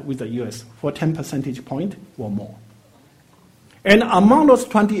the gap with the US for 10 percentage point or more. And among those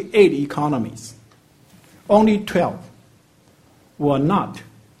 28 economies, only 12 were not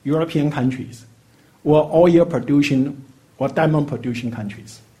European countries, were oil producing or diamond producing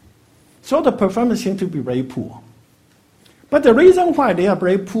countries. So the performance seemed to be very poor. But the reason why they are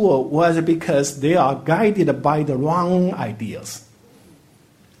very poor was because they are guided by the wrong ideas.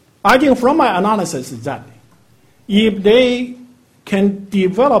 I think from my analysis is that if they can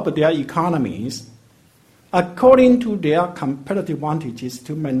develop their economies according to their competitive advantages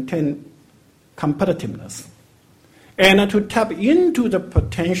to maintain competitiveness and to tap into the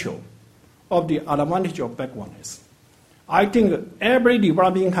potential of the advantage of backwardness, I think every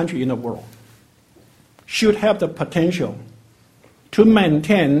developing country in the world should have the potential to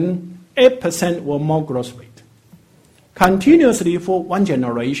maintain 8% or more growth rate continuously for one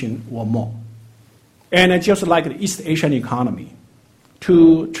generation or more. And just like the East Asian economy,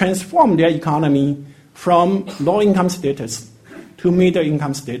 to transform their economy from low-income status to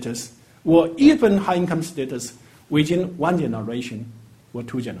middle-income status, or even high-income status within one generation or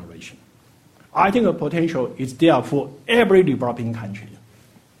two generations. I think the potential is there for every developing country.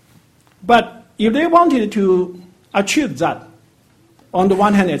 But if they wanted to achieve that, on the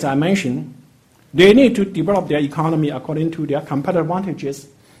one hand, as I mentioned, they need to develop their economy according to their competitive advantages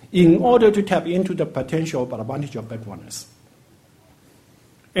in order to tap into the potential of advantage of backwardness.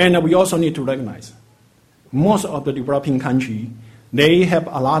 And we also need to recognize most of the developing countries, they have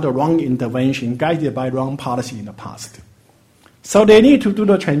a lot of wrong intervention guided by wrong policy in the past. So they need to do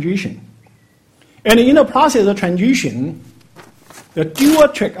the transition. And in the process of transition, the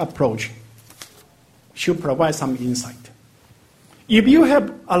dual-track approach should provide some insight. If you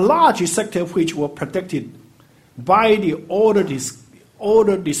have a large sector which was protected by the order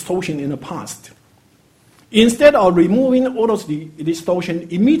distortion in the past, instead of removing all those distortion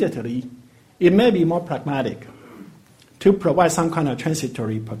immediately, it may be more pragmatic to provide some kind of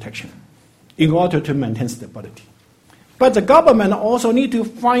transitory protection in order to maintain stability. But the government also need to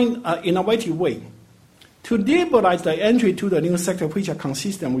find an innovative way to liberalize the entry to the new sector which are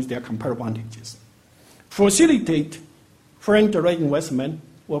consistent with their comparative advantages, facilitate foreign direct investment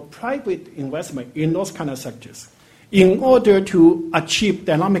or private investment in those kind of sectors in order to achieve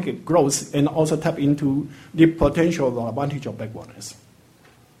dynamic growth and also tap into the potential advantage of backwardness.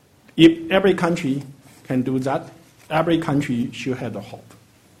 If every country can do that, every country should have the hope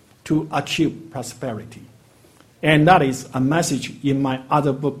to achieve prosperity. And that is a message in my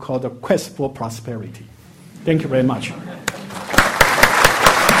other book called The Quest for Prosperity. Thank you very much.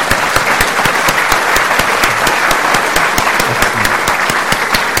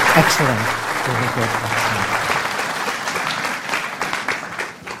 Excellent. Very good. Excellent.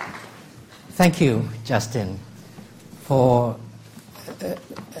 Thank you, Justin, for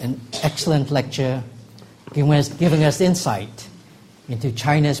an excellent lecture, giving us insight into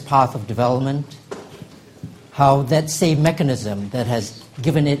China's path of development, how that same mechanism that has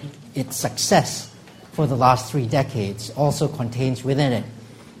given it its success for the last 3 decades also contains within it,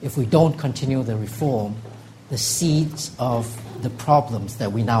 if we don't continue the reform, the seeds of the problems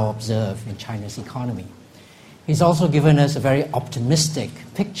that we now observe in China's economy. He's also given us a very optimistic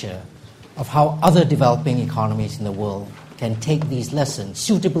picture of how other developing economies in the world can take these lessons,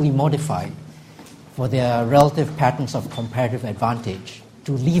 suitably modified for their relative patterns of comparative advantage,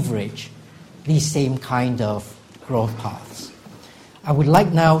 to leverage these same kind of growth paths. I would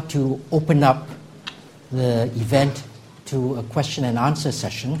like now to open up the event to a question and answer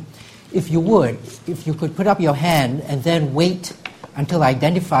session. If you could put up your hand and then wait until I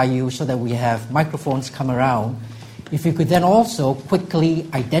identify you so that we have microphones come around. If you could then also quickly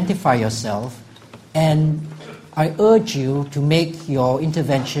identify yourself, and I urge you to make your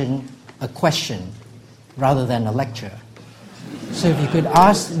intervention a question rather than a lecture. So if you could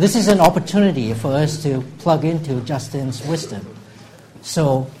ask, this is an opportunity for us to plug into Justin's wisdom.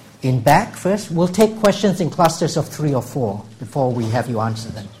 So in back first, we'll take questions in clusters of 3 or 4 before we have you answer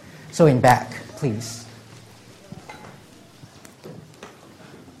them. So in back, please.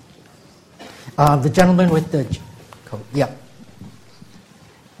 The gentleman with the coat. Yeah.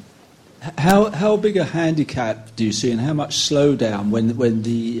 How big a handicap do you see, and how much slowdown when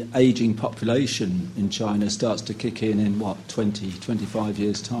the aging population in China starts to kick in 20, 25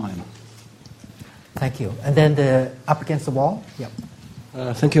 years' time? Thank you. And then up against the wall? Yeah.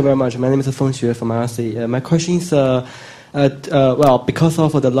 Thank you very much. My name is Feng Xue from RC. My question is, because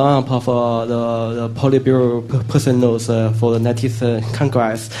of the lineup of the Politburo personnels for the next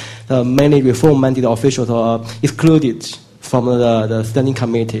Congress, many reform-minded officials are excluded from the standing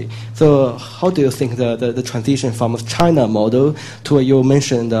committee. So how do you think the transition from China model to what you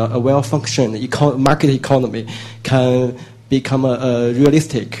mentioned, a well-functioning market economy can become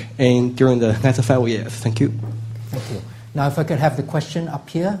realistic during the next 5 years? Thank you. Thank you. Now if I could have the question up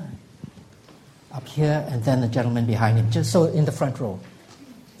here, and then the gentleman behind him, just so in the front row.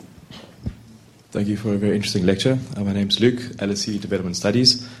 Thank you for a very interesting lecture. My name's Luke, LSE Development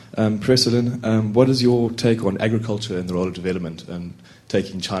Studies. Professor Lin, what is your take on agriculture and the role of development,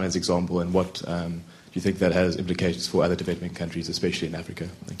 taking China's example, and what do you think that has implications for other developing countries, especially in Africa?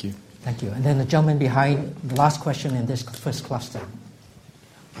 Thank you. Thank you. And then the gentleman behind, the last question in this first cluster.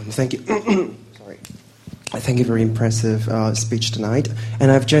 Thank you. Sorry. Thank you for very impressive speech tonight. And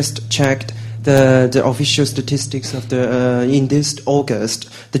I've just checked the official statistics of in this August.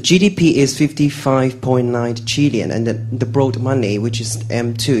 The GDP is 55.9 trillion, and the broad money, which is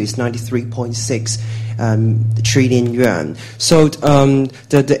M2, is 93.6 trillion yuan. So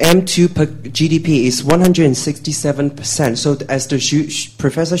the M2 per GDP is 167%. So as the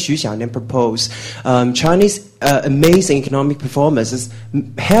Professor Xu Xiaolian proposed, Chinese amazing economic performance is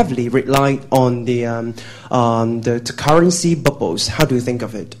heavily relied on the currency bubbles. How do you think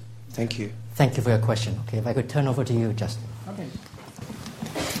of it? Thank you. Thank you for your question. Okay, if I could turn over to you, Justin. Okay.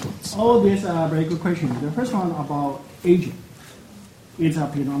 All these are very good questions. The first one about aging. It's a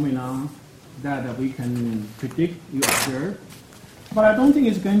phenomenon that we can predict, you observe. But I don't think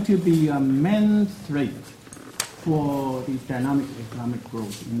it's going to be a main threat for the dynamic economic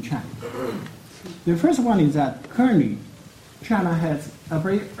growth in China. The first one is that currently China has a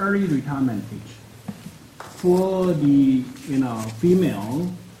very early retirement age. For the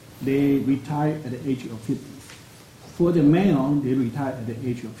female, they retire at the age of 50. For the male, they retire at the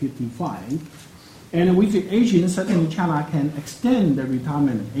age of 55. And with the aging, certainly China can extend the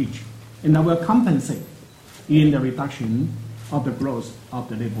retirement age, and that will compensate in the reduction of the growth of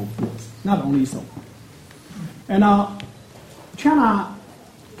the labor force. Not only so. And China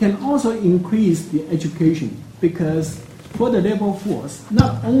can also increase the education, because for the labor force,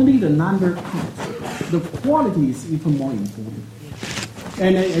 not only the number counts, the quality is even more important.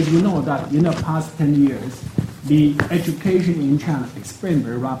 And as you know that in the past 10 years, the education in China expanded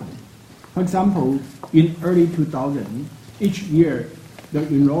very rapidly. For example, in early 2000, each year the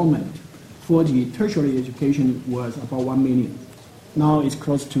enrollment for the tertiary education was about 1 million. Now it's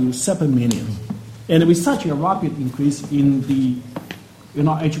close to 7 million. And with such a rapid increase in the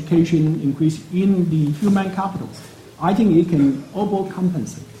education, increase in the human capital, I think it can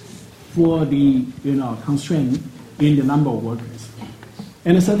overcompensate for the constraint in the number of workers.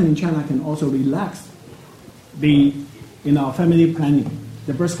 And certainly China can also relax the family planning,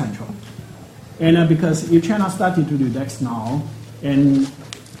 the birth control. And because if China started to relax now, and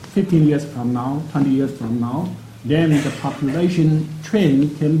 15 years from now, 20 years from now, then the population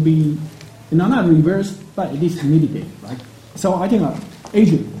trend can be not reversed, but at least mitigated, right? So I think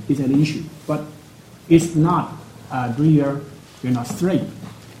aging is an issue, but it's not a real threat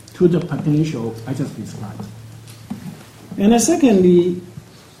to the potential I just described. And secondly,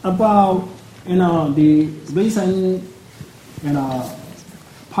 about the recent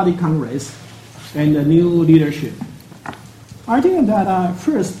party congress and the new leadership. I think that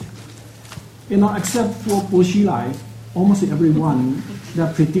first, except for Bo Xilai, almost everyone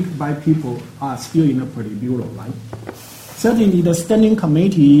that predicted by people are still in the Politburo, right? Certainly, the standing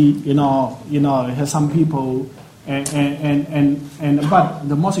committee, has some people, but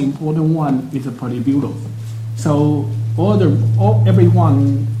the most important one is the Politburo. So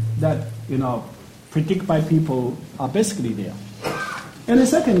everyone that predicted by people are basically there. And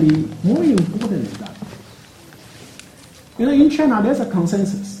secondly, more important is that, in China, there's a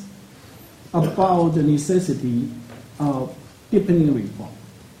consensus about the necessity of deepening reform.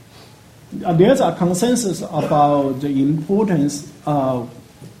 There's a consensus about the importance of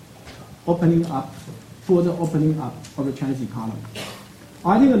further opening up of the Chinese economy.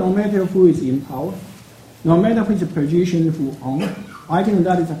 I think no matter who is in power, no matter which position who owns, I think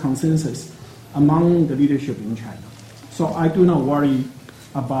that is a consensus among the leadership in China. So I do not worry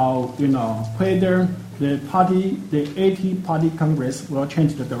about whether the 80 party Congress will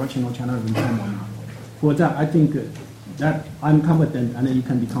change the direction of China reform or not. For that, I think that I'm confident, and you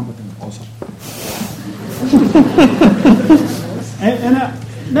can be confident also. and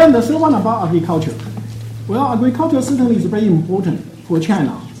then the third one about agriculture. Well, agriculture certainly is very important for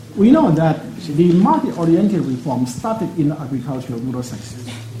China. We know that the market-oriented reform started in the agricultural rural sector.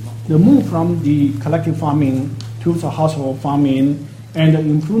 The move from the collective farming to the household farming and the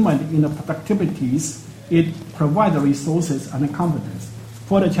improvement in the productivities, it provides the resources and the confidence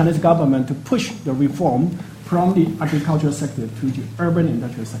for the Chinese government to push the reform from the agricultural sector to the urban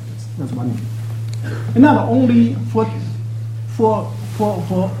industrial sectors. That's one thing. And not only for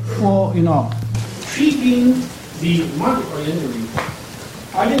treating the market-oriented reform,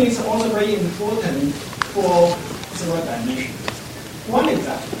 I think it's also very important for several dimensions. One is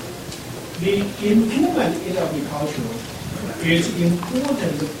that the improvement in agriculture is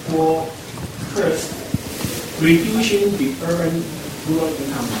important for, first, reducing the urban-rural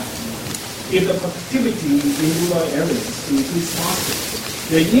income gap. If the productivity in rural areas increase faster,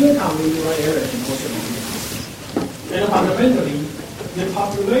 the income in rural areas can also increase faster. And fundamentally, the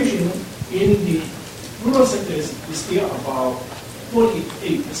population in the rural sectors is still about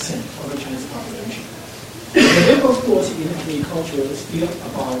 48% of the Chinese population. The labor force in agriculture is still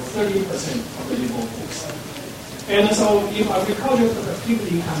about 30% of the labor force. And so if agricultural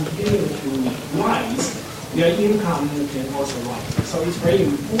productivity continues to rise, their income can also rise. So it's very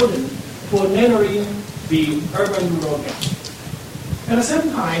important for narrowing the urban-rural gap. At the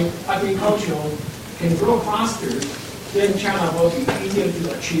same time, agriculture can grow faster, then China will be easier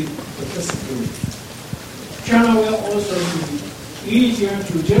to achieve the security. China will also be easier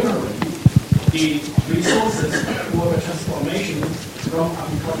to generate the resources for the transformation from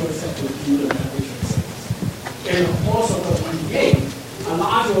agricultural sector to the manufacturing sector. And also will create a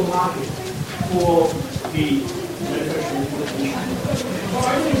larger market for the manufacturing in China. So I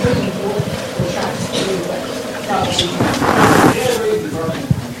think it's very important for China to do that. Very developing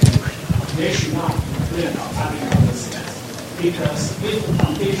country, they should not learn about agricultural sector, because it's the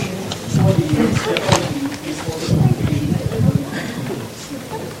foundation of for the instability is also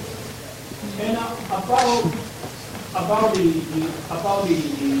and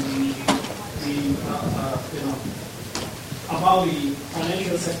about the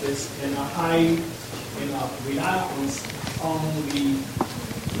financial sectors and a high reliance on the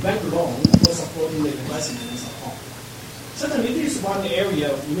bank loan for supporting the investment and so on. Certainly, this is one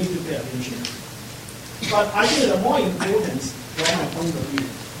area we need to pay attention. But I think the more important, from my point of view,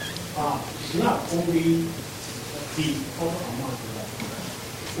 not only the total amount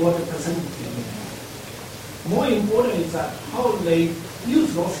or the percentage. More important is that how they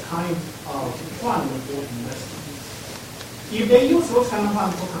use those kind of funds for investment. If they use those kind of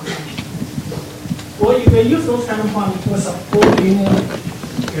funds for consumption, or if they use those kind of funds for supporting,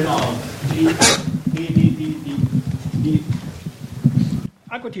 the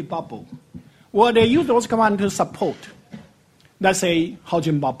equity bubble, or they use those kind of funds to support, let's say,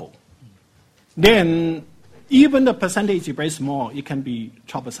 housing bubble, then even the percentage is very small, it can be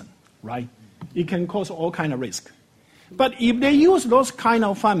troublesome, right? It can cause all kind of risk. But if they use those kind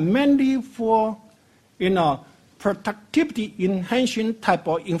of funds mainly for, productivity enhancing type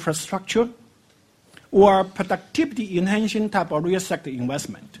of infrastructure or productivity enhancing type of real sector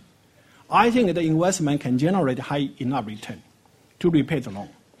investment, I think the investment can generate high enough return to repay the loan.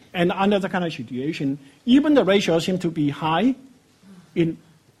 And under the kind of situation, even the ratio seems to be high, it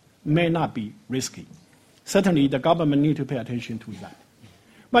may not be risky. Certainly, the government need to pay attention to that.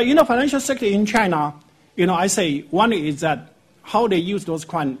 But in the financial sector in China, I say one is that how they use those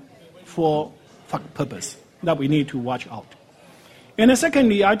coins for purpose that we need to watch out. And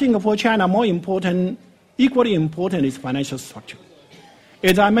secondly, I think for China, equally important is financial structure.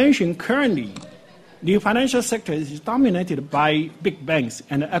 As I mentioned, currently, the financial sector is dominated by big banks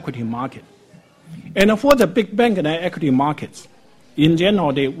and the equity market. And for the big bank and the equity markets, in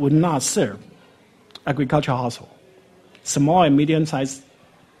general, they would not serve agricultural household, small and medium-sized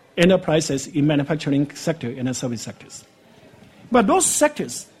enterprises in manufacturing sector and the service sectors. But those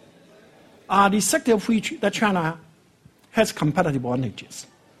sectors are the sector of which that China has competitive advantages.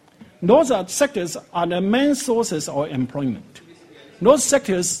 Those sectors are the main sources of employment. Those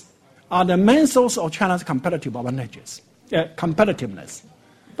sectors are the main source of China's competitive advantages, competitiveness.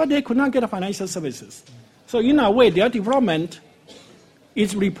 But they could not get financial services. So in a way, their development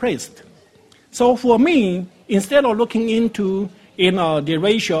is replaced. So for me, instead of looking into the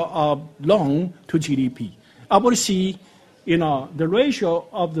ratio of loan to GDP, I would see the ratio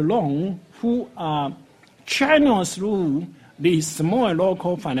of the loan who are channeled through the small and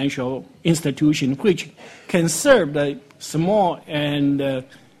local financial institution, which can serve the small and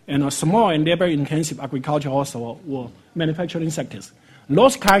labor-intensive agriculture also or manufacturing sectors.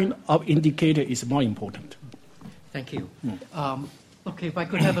 Those kind of indicator is more important. Thank you. Okay, if I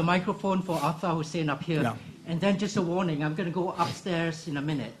could have a microphone for Arthur Hussain up here. Yeah. And then just a warning, I'm going to go upstairs in a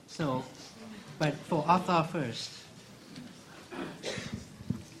minute. But for Arthur first.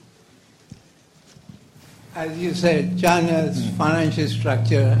 As you said, China's financial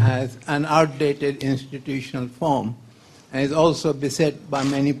structure has an outdated institutional form and is also beset by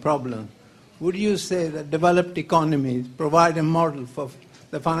many problems. Would you say that developed economies provide a model for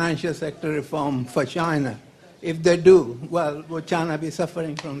the financial sector reform for China? If they do, well, would China be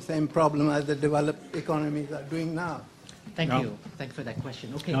suffering from the same problem as the developed economies are doing now? Thank you. Thanks for that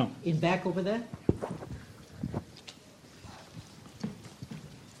question. Okay, in back over there.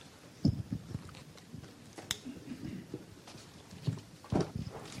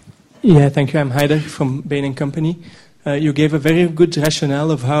 Yeah, thank you. I'm Haider from Bain & Company. You gave a very good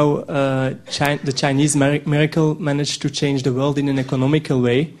rationale of how the Chinese miracle managed to change the world in an economical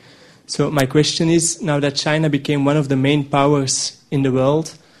way. So my question is, now that China became one of the main powers in the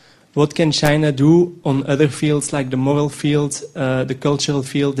world, what can China do on other fields like the moral field, the cultural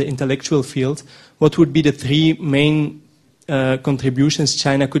field, the intellectual field? What would be the three main contributions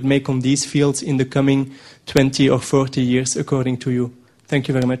China could make on these fields in the coming 20 or 40 years, according to you? Thank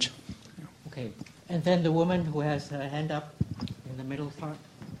you very much. Okay. And then the woman who has her hand up in the middle part.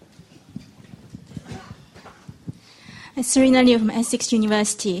 Serena Liu from Essex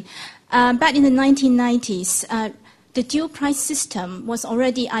University. Back in the 1990s, the dual price system was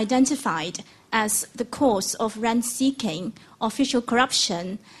already identified as the cause of rent-seeking, official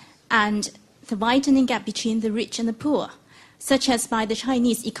corruption, and the widening gap between the rich and the poor, such as by the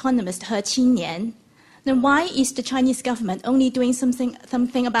Chinese economist He Qingnian. Then why is the Chinese government only doing something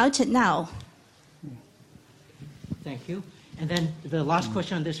about it now? Thank you. And then the last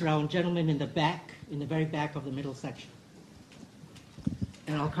question on this round, gentleman in the back, in the very back of the middle section.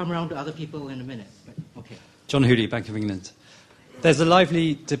 And I'll come around to other people in a minute. But okay. John Hooley, Bank of England. There's a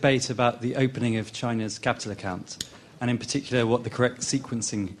lively debate about the opening of China's capital account, and in particular what the correct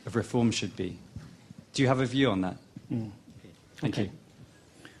sequencing of reform should be. Do you have a view on that? Thank you.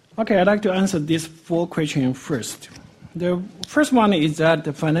 Okay, I'd like to answer these 4 questions first. The first one is that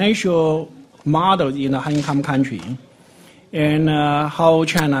the financial model in a high-income country and how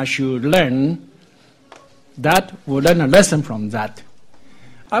China should learn that, will learn a lesson from that.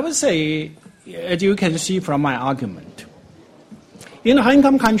 I would say, as you can see from my argument, in a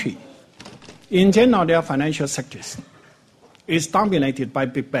high-income country, in general, their financial sectors is dominated by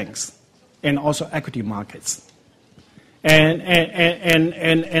big banks and also equity markets. And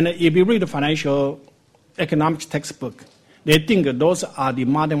if you read the financial economics textbook, they think those are the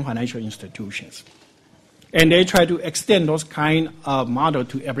modern financial institutions. And they try to extend those kind of model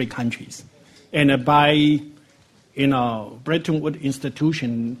to every country. And by, Bretton Woods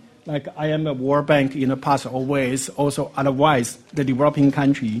institution, like IMF, World Bank in the past always also advised the developing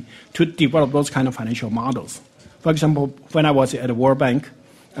country to develop those kind of financial models. For example, when I was at the World Bank,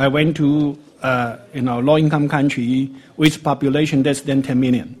 I went to low-income country with population less than 10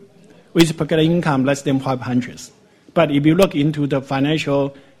 million, with per capita income less than 500. But if you look into the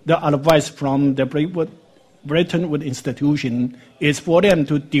advice from the Bretton Woods institution is for them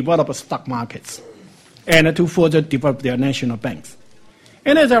to develop stock markets and to further develop their national banks.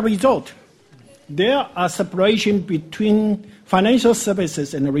 And as a result, there are separation between financial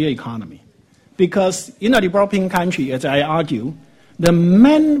services and the real economy. Because in a developing country, as I argue, the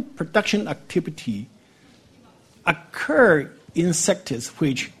main production activity occur in sectors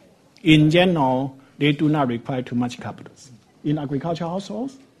which, in general, they do not require too much capital. In agricultural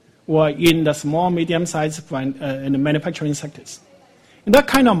households or in the small, medium-sized and manufacturing sectors. And that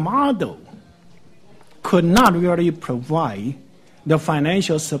kind of model could not really provide the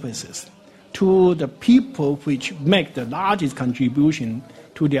financial services to the people which make the largest contribution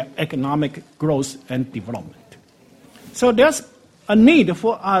to their economic growth and development. So there's a need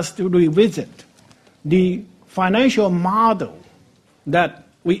for us to revisit the financial model that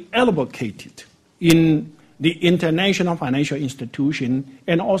we advocated in the international financial institution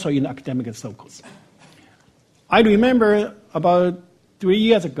and also in academic circles. I remember about 3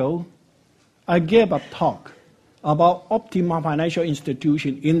 years ago, I gave a talk about optimal financial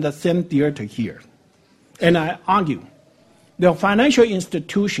institution in the same theater here. And I argue the financial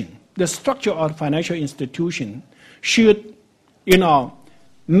institution, the structure of the financial institution should,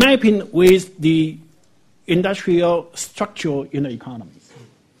 mapping with the industrial structure in the economy.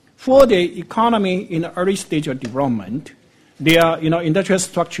 For the economy in the early stage of development, their industrial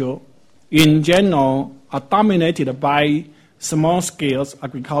structure in general are dominated by small-scale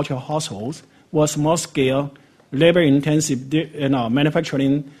agricultural households or small-scale labor-intensive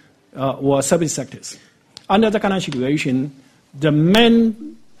manufacturing or service sectors. Under the kind of situation, the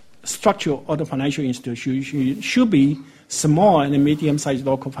main structure of the financial institution should be small and medium-sized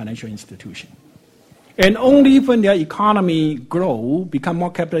local financial institution. And only when their economy grow, become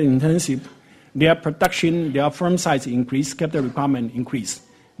more capital-intensive, their production, their firm size increase, capital requirement increase,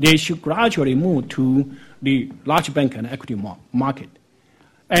 they should gradually move to the large bank and equity market.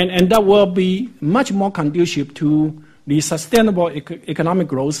 And that will be much more conducive to the sustainable economic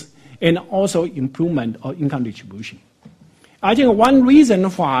growth and also improvement of income distribution. I think one reason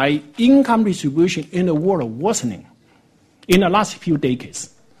why income distribution in the world is worsening in the last few decades,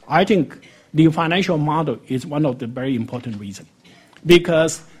 I think the financial model is one of the very important reasons.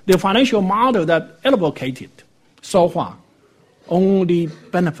 Because the financial model that advocated so far only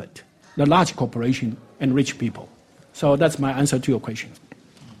benefit the large corporation and rich people. So that's my answer to your question.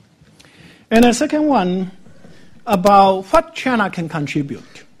 And the second one, about what China can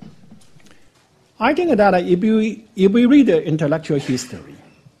contribute. I think that if we read the intellectual history,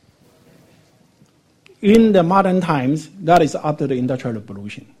 in the modern times, that is after the Industrial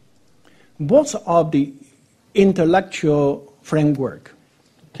Revolution, most of the intellectual framework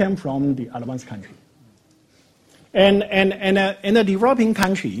came from the advanced country. And in the developing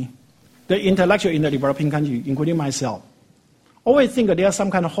country, the intellectual in the developing country, including myself, always think that there's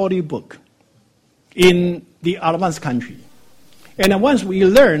some kind of holy book in the advanced country. And once we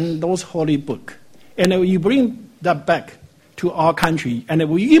learn those holy book, and we bring that back to our country, and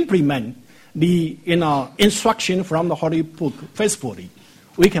we implement the instruction from the holy book faithfully,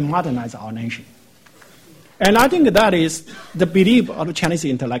 we can modernize our nation. And I think that is the belief of the Chinese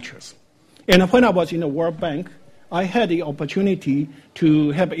intellectuals. And when I was in the World Bank, I had the opportunity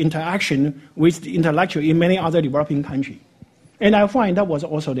to have interaction with the intellectuals in many other developing countries. And I find that was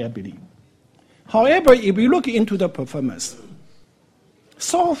also their belief. However, if we look into the performance,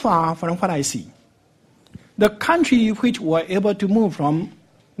 so far from what I see, the country which were able to move from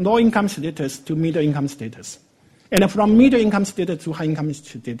low-income status to middle-income status, and from middle-income status to high-income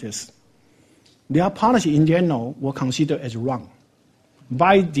status, their policy in general were considered as wrong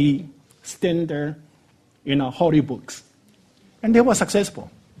by the standard, holy books. And they were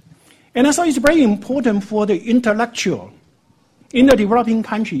successful. And so it's very important for the intellectual in the developing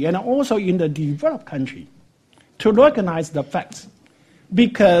country and also in the developed country to recognize the facts.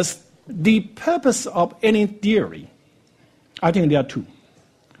 Because the purpose of any theory, I think there are two.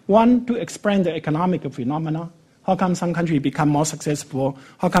 One, to explain the economic phenomena. How come some country become more successful?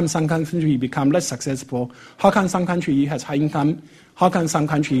 How come some country become less successful? How come some country has high income? How come some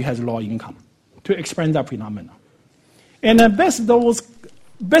country has low income? To explain that phenomena. And based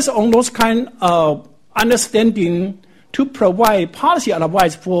on those kind of understanding, to provide policy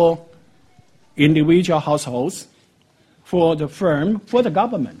advice for individual households, for the firm, for the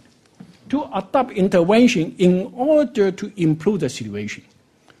government, to adopt intervention in order to improve the situation.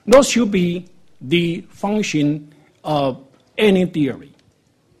 Those should be the function of any theory.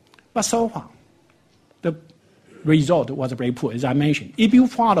 But so far, the result was very poor, as I mentioned. If you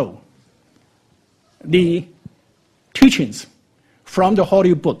follow the teachings from the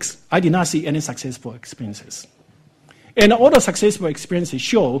holy books, I did not see any successful experiences. And all the successful experiences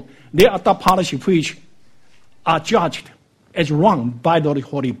show they adopt policy which are judged as wrong by the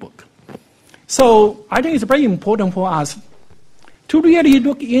holy book. So I think it's very important for us to really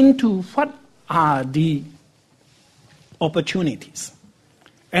look into what are the opportunities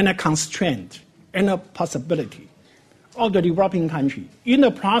and a constraint and a possibility of the developing country in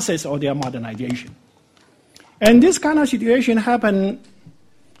the process of their modernization. And this kind of situation happened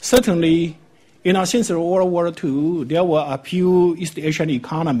certainly, since World War II, there were a few East Asian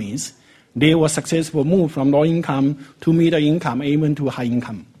economies. They were successful move from low income to middle income, even to high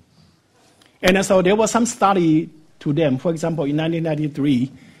income. And so there was some study to them. For example, in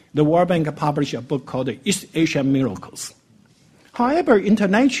 1993, the World Bank published a book called East Asian Miracles. However,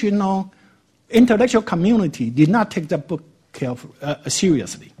 international intellectual community did not take that book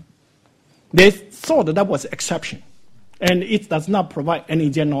seriously. They thought that was an exception, and it does not provide any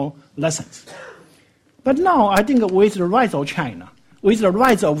general lessons. But now, I think with the rise of China, with the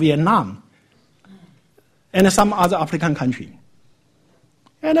rise of Vietnam, and some other African country,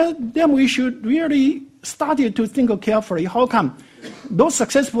 and then we should really start to think carefully, how come those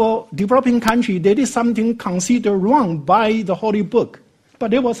successful developing countries, they did something considered wrong by the Holy Book,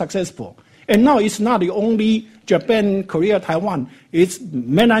 but they were successful. And now it's not the only Japan, Korea, Taiwan. It's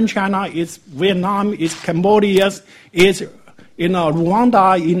mainland China, it's Vietnam, it's Cambodia, it's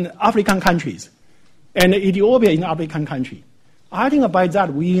Rwanda in African countries, and Ethiopia in African countries. I think by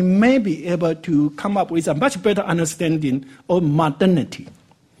that we may be able to come up with a much better understanding of modernity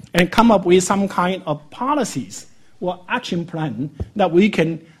and come up with some kind of policies or action plan that we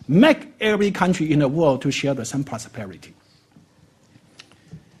can make every country in the world to share the same prosperity.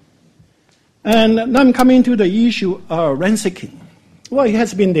 And now I'm coming to the issue of rent seeking. Well, it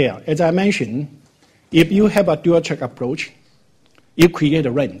has been there. As I mentioned, if you have a dual track approach, you create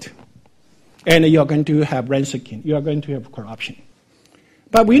a rent, and you're going to have rent seeking, you're going to have corruption.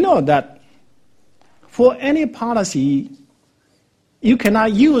 But we know that for any policy, you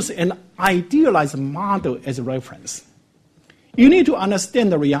cannot use an idealized model as a reference. You need to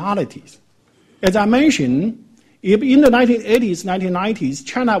understand the realities. As I mentioned, if in the 1980s, 1990s,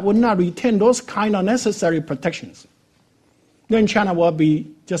 China would not retain those kind of necessary protections, then China will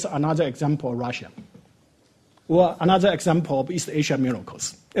be just another example of Russia, or another example of East Asia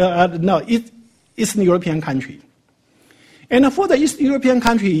miracles. Eastern European country. And for the East European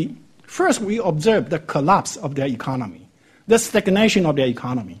country, first we observe the collapse of their economy, the stagnation of their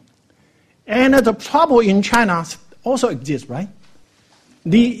economy. And the trouble in China also exists, right?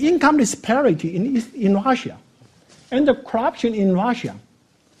 The income disparity in Russia and the corruption in Russia,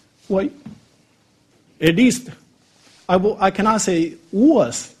 well, at least, I cannot say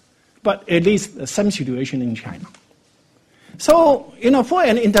worse, but at least the same situation in China. So, for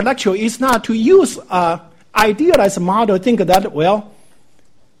an intellectual, it's not to use an idealized model, think that, well,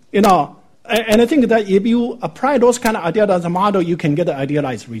 and I think that if you apply those kind of idealized model, you can get an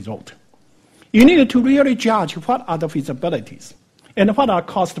idealized result. You need to really judge what are the feasibilities and what are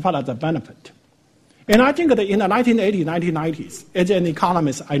costs, what are the benefit. And I think that in the 1980s, 1990s, as an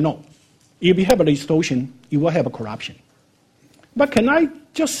economist, I know, if you have a distortion, you will have a corruption. But can I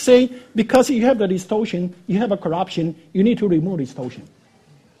just say, because you have the distortion, you have a corruption, you need to remove distortion?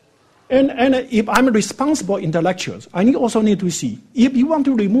 And if I'm a responsible intellectual, I also need to see, if you want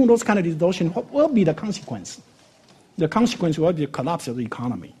to remove those kind of distortion, what will be the consequence? The consequence will be the collapse of the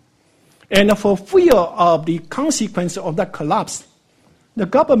economy. And for fear of the consequence of that collapse, the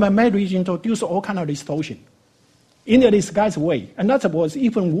government may reintroduce all kind of distortion in a disguised way. And that was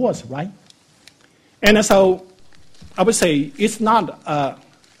even worse, right? And so I would say it's not a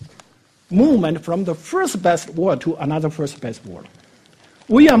movement from the first best world to another first best world.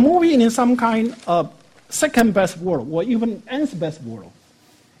 We are moving in some kind of second best world or even nth best world.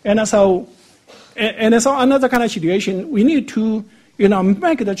 And so another kind of situation, we need to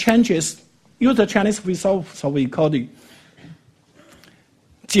make the changes, use the Chinese philosophy, so we call it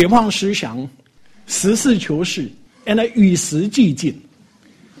解放思想, 实事求是, and 与时俱进.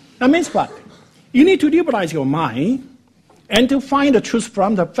 That means what? You need to liberalize your mind and to find the truth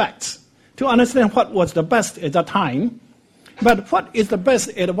from the facts, to understand what was the best at that time. But what is the best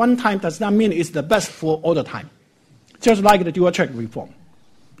at one time does not mean it's the best for all the time. Just like the dual track reform.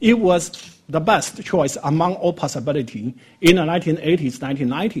 It was the best choice among all possibility in the 1980s,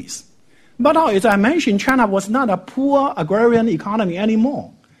 1990s. But now, as I mentioned, China was not a poor agrarian economy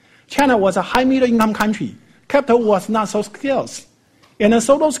anymore. China was a high middle-income country. Capital was not so scarce. And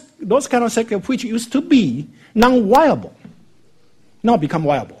so those kind of sectors which used to be non-viable, now become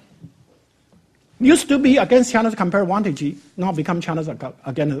viable. Used to be against China's comparative advantage, now become China's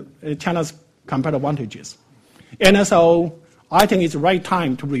comparative advantages. And so I think it's the right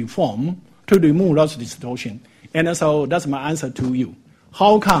time to reform, to remove those distortions. And so that's my answer to you.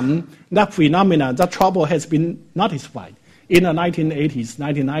 How come that phenomena, that trouble has been notified in the 1980s,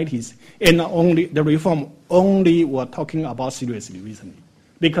 1990s, and only the reform only we're talking about seriously recently?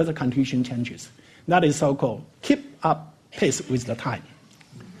 Because the condition changes. That is so-called keep up pace with the time.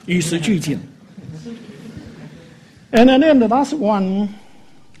 与时俱进. And then the last one,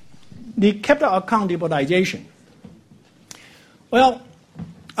 the capital account liberalization. Well,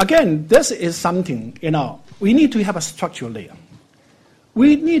 again, this is something, we need to have a structural layer.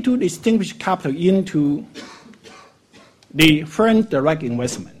 We need to distinguish capital into the foreign direct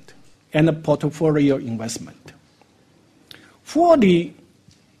investment and the portfolio investment. For the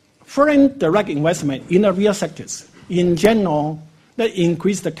foreign direct investment in the real sectors, in general, that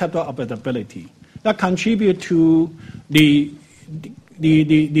increase the capital availability, that contribute to the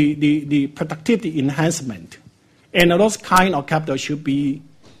productivity enhancement. And those kind of capital should be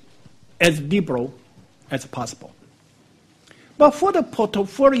as liberal as possible. But for the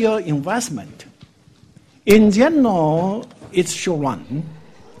portfolio investment, in general, it's short run.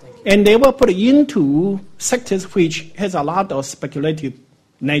 And they will put it into sectors which has a lot of speculative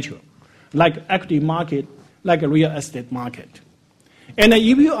nature, like equity market, like a real estate market. And if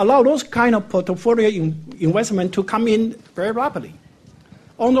you allow those kind of portfolio investment to come in very rapidly,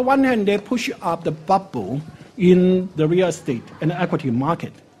 on the one hand, they push up the bubble in the real estate and the equity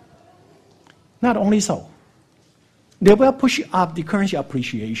market. Not only so, they will push up the currency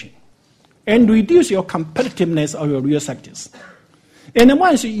appreciation and reduce your competitiveness of your real sectors. And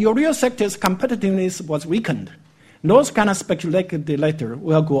once your real sector's competitiveness was weakened, those kind of speculator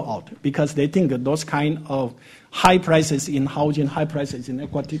will go out because they think that those kind of high prices in housing, high prices in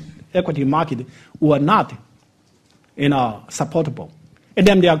equity market were not supportable. And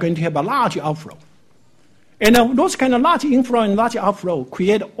then they are going to have a large outflow. And those kind of large inflow and large outflow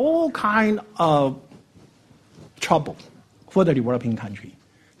create all kind of trouble for the developing country.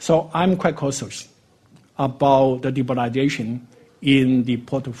 So I'm quite cautious about the liberalization in the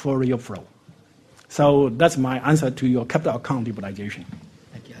portfolio flow. So that's my answer to your capital account liberalization.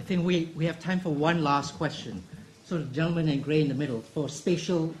 Thank you. I think we have time for one last question. So the gentleman in gray in the middle, for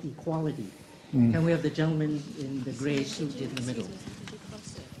spatial equality. Can we have the gentleman in the gray suit in the middle?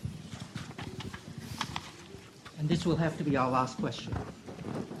 And this will have to be our last question.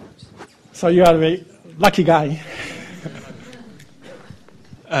 So you are a very lucky guy.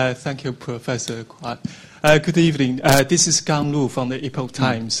 Thank you, Professor Kuan. Good evening. This is Gang Lu from the Epoch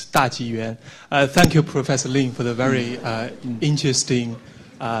Times, Daji Yuan. Thank you, Professor Lin, for the very interesting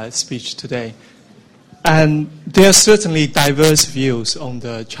speech today. And there are certainly diverse views on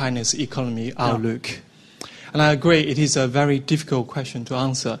the China's economy outlook. And I agree it is a very difficult question to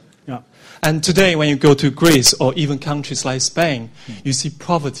answer. Yeah. And today, when you go to Greece or even countries like Spain, you see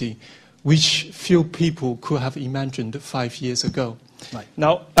poverty, which few people could have imagined 5 years ago. Right.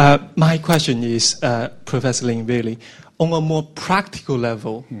 Now, my question is, Professor Lin, really, on a more practical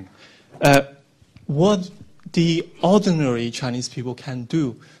level, what the ordinary Chinese people can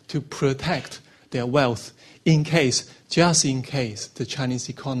do to protect their wealth just in case the Chinese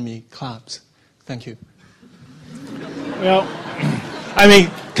economy collapses? Thank you. Well, I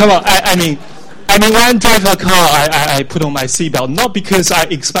mean, come on. I mean, when I drive a car, I put on my seatbelt, not because I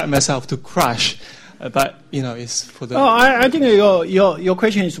expect myself to crash. but it's for the. Oh, I think your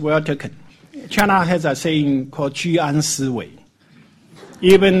question is well taken. China has a saying called 居安思危.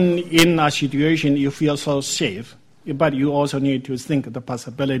 Even in a situation you feel so safe, but you also need to think of the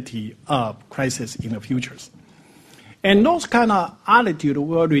possibility of crisis in the futures. And those kind of attitude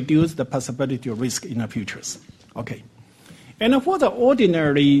will reduce the possibility of risk in the futures. Okay. And for the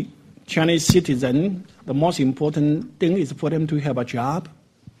ordinary Chinese citizen, the most important thing is for them to have a job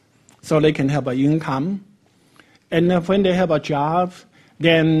so they can have an income. And when they have a job,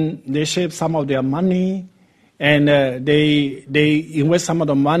 then they save some of their money and they invest some of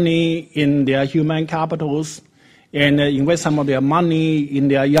the money in their human capitals and invest some of their money in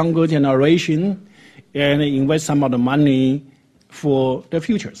their younger generation and invest some of the money for the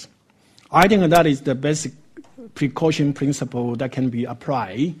futures. I think that is the basic precaution principle that can be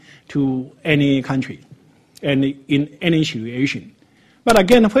applied to any country and in any situation. But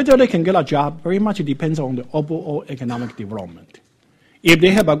again, whether they can get a job very much depends on the overall economic development. If they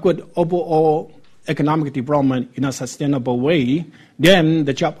have a good overall economic development in a sustainable way, then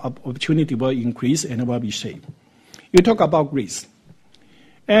the job opportunity will increase and will be saved. You talk about Greece.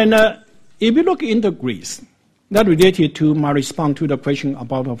 And if you look into Greece, that related to my response to the question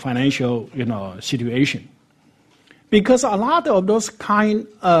about the financial situation. Because a lot of those kind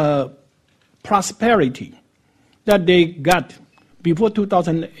of prosperity that they got before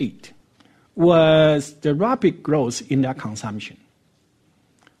 2008 was the rapid growth in their consumption,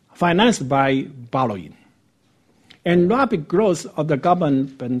 financed by borrowing, and rapid growth of the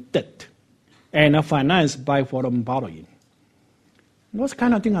government debt, and financed by foreign borrowing. Those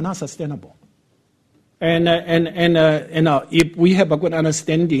kind of things are not sustainable. And if we have a good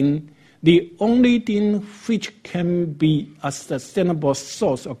understanding, the only thing which can be a sustainable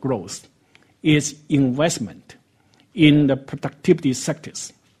source of growth is investment in the productivity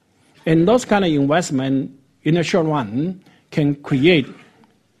sectors. And those kind of investment, in the short run, can create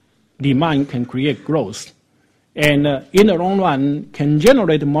demand, can create growth, and in the long run, can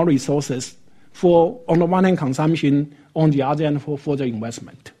generate more resources for, on the one hand, consumption, on the other hand, for further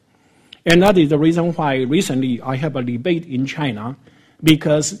investment. And that is the reason why recently I have a debate in China,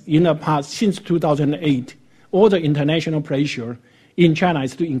 because in the past, since 2008, all the international pressure in China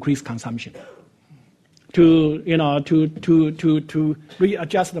is to increase consumption, to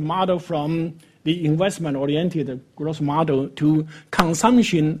readjust the model from the investment-oriented growth model to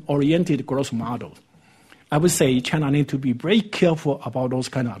consumption-oriented growth model. I would say China needs to be very careful about those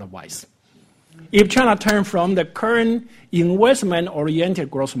kind of advice. If China turns from the current investment-oriented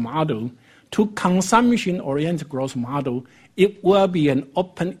growth model to consumption-oriented growth model, it will be an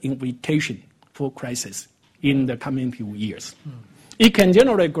open invitation for crisis in the coming few years. It can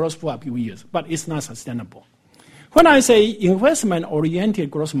generate growth for a few years, but it's not sustainable. When I say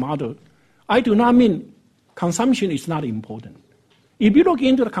investment-oriented growth model, I do not mean consumption is not important. If you look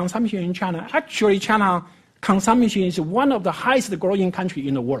into the consumption in China, actually China consumption is one of the highest growing countries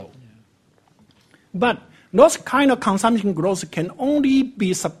in the world. But those kind of consumption growth can only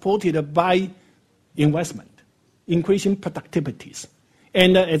be supported by investment, increasing productivities.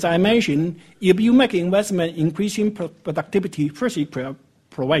 And as I mentioned, if you make investment increasing productivity, first it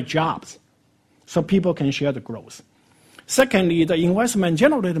provide jobs so people can share the growth. Secondly, the investment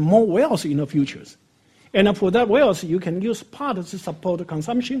generates more wealth in the futures. And for that wealth, you can use part to support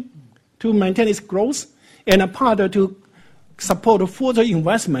consumption, to maintain its growth, and a part to support further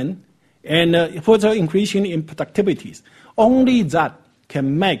investment and further increasing in productivities. Only that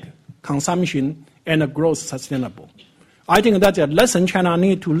can make consumption and growth sustainable. I think that's a lesson China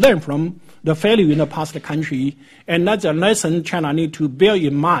needs to learn from the failure in the past country, and that's a lesson China needs to bear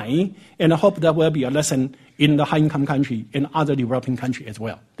in mind, and I hope that will be a lesson in the high-income country and other developing countries as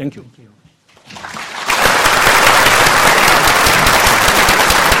well. Thank you. Thank you.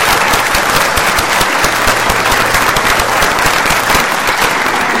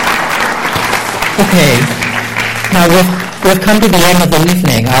 Okay, now we've come to the end of the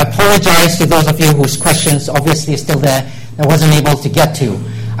evening. I apologize to those of you whose questions obviously are still there that I wasn't able to get to.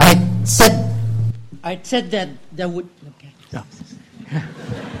 I said that there would. Okay. Yeah.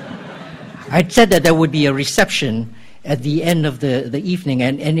 I said that there would be a reception at the end of the evening,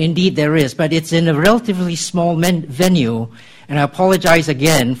 and indeed there is, but it's in a relatively small venue, and I apologize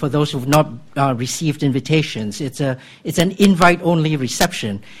again for those who've not received invitations. It's an invite-only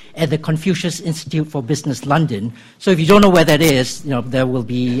reception at the Confucius Institute for Business, London. So if you don't know where that is, there will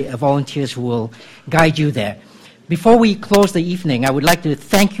be volunteers who will guide you there. Before we close the evening, I would like to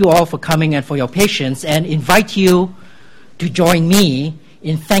thank you all for coming and for your patience, and invite you to join me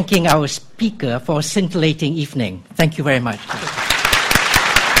in thanking our speaker for a scintillating evening. Thank you very much.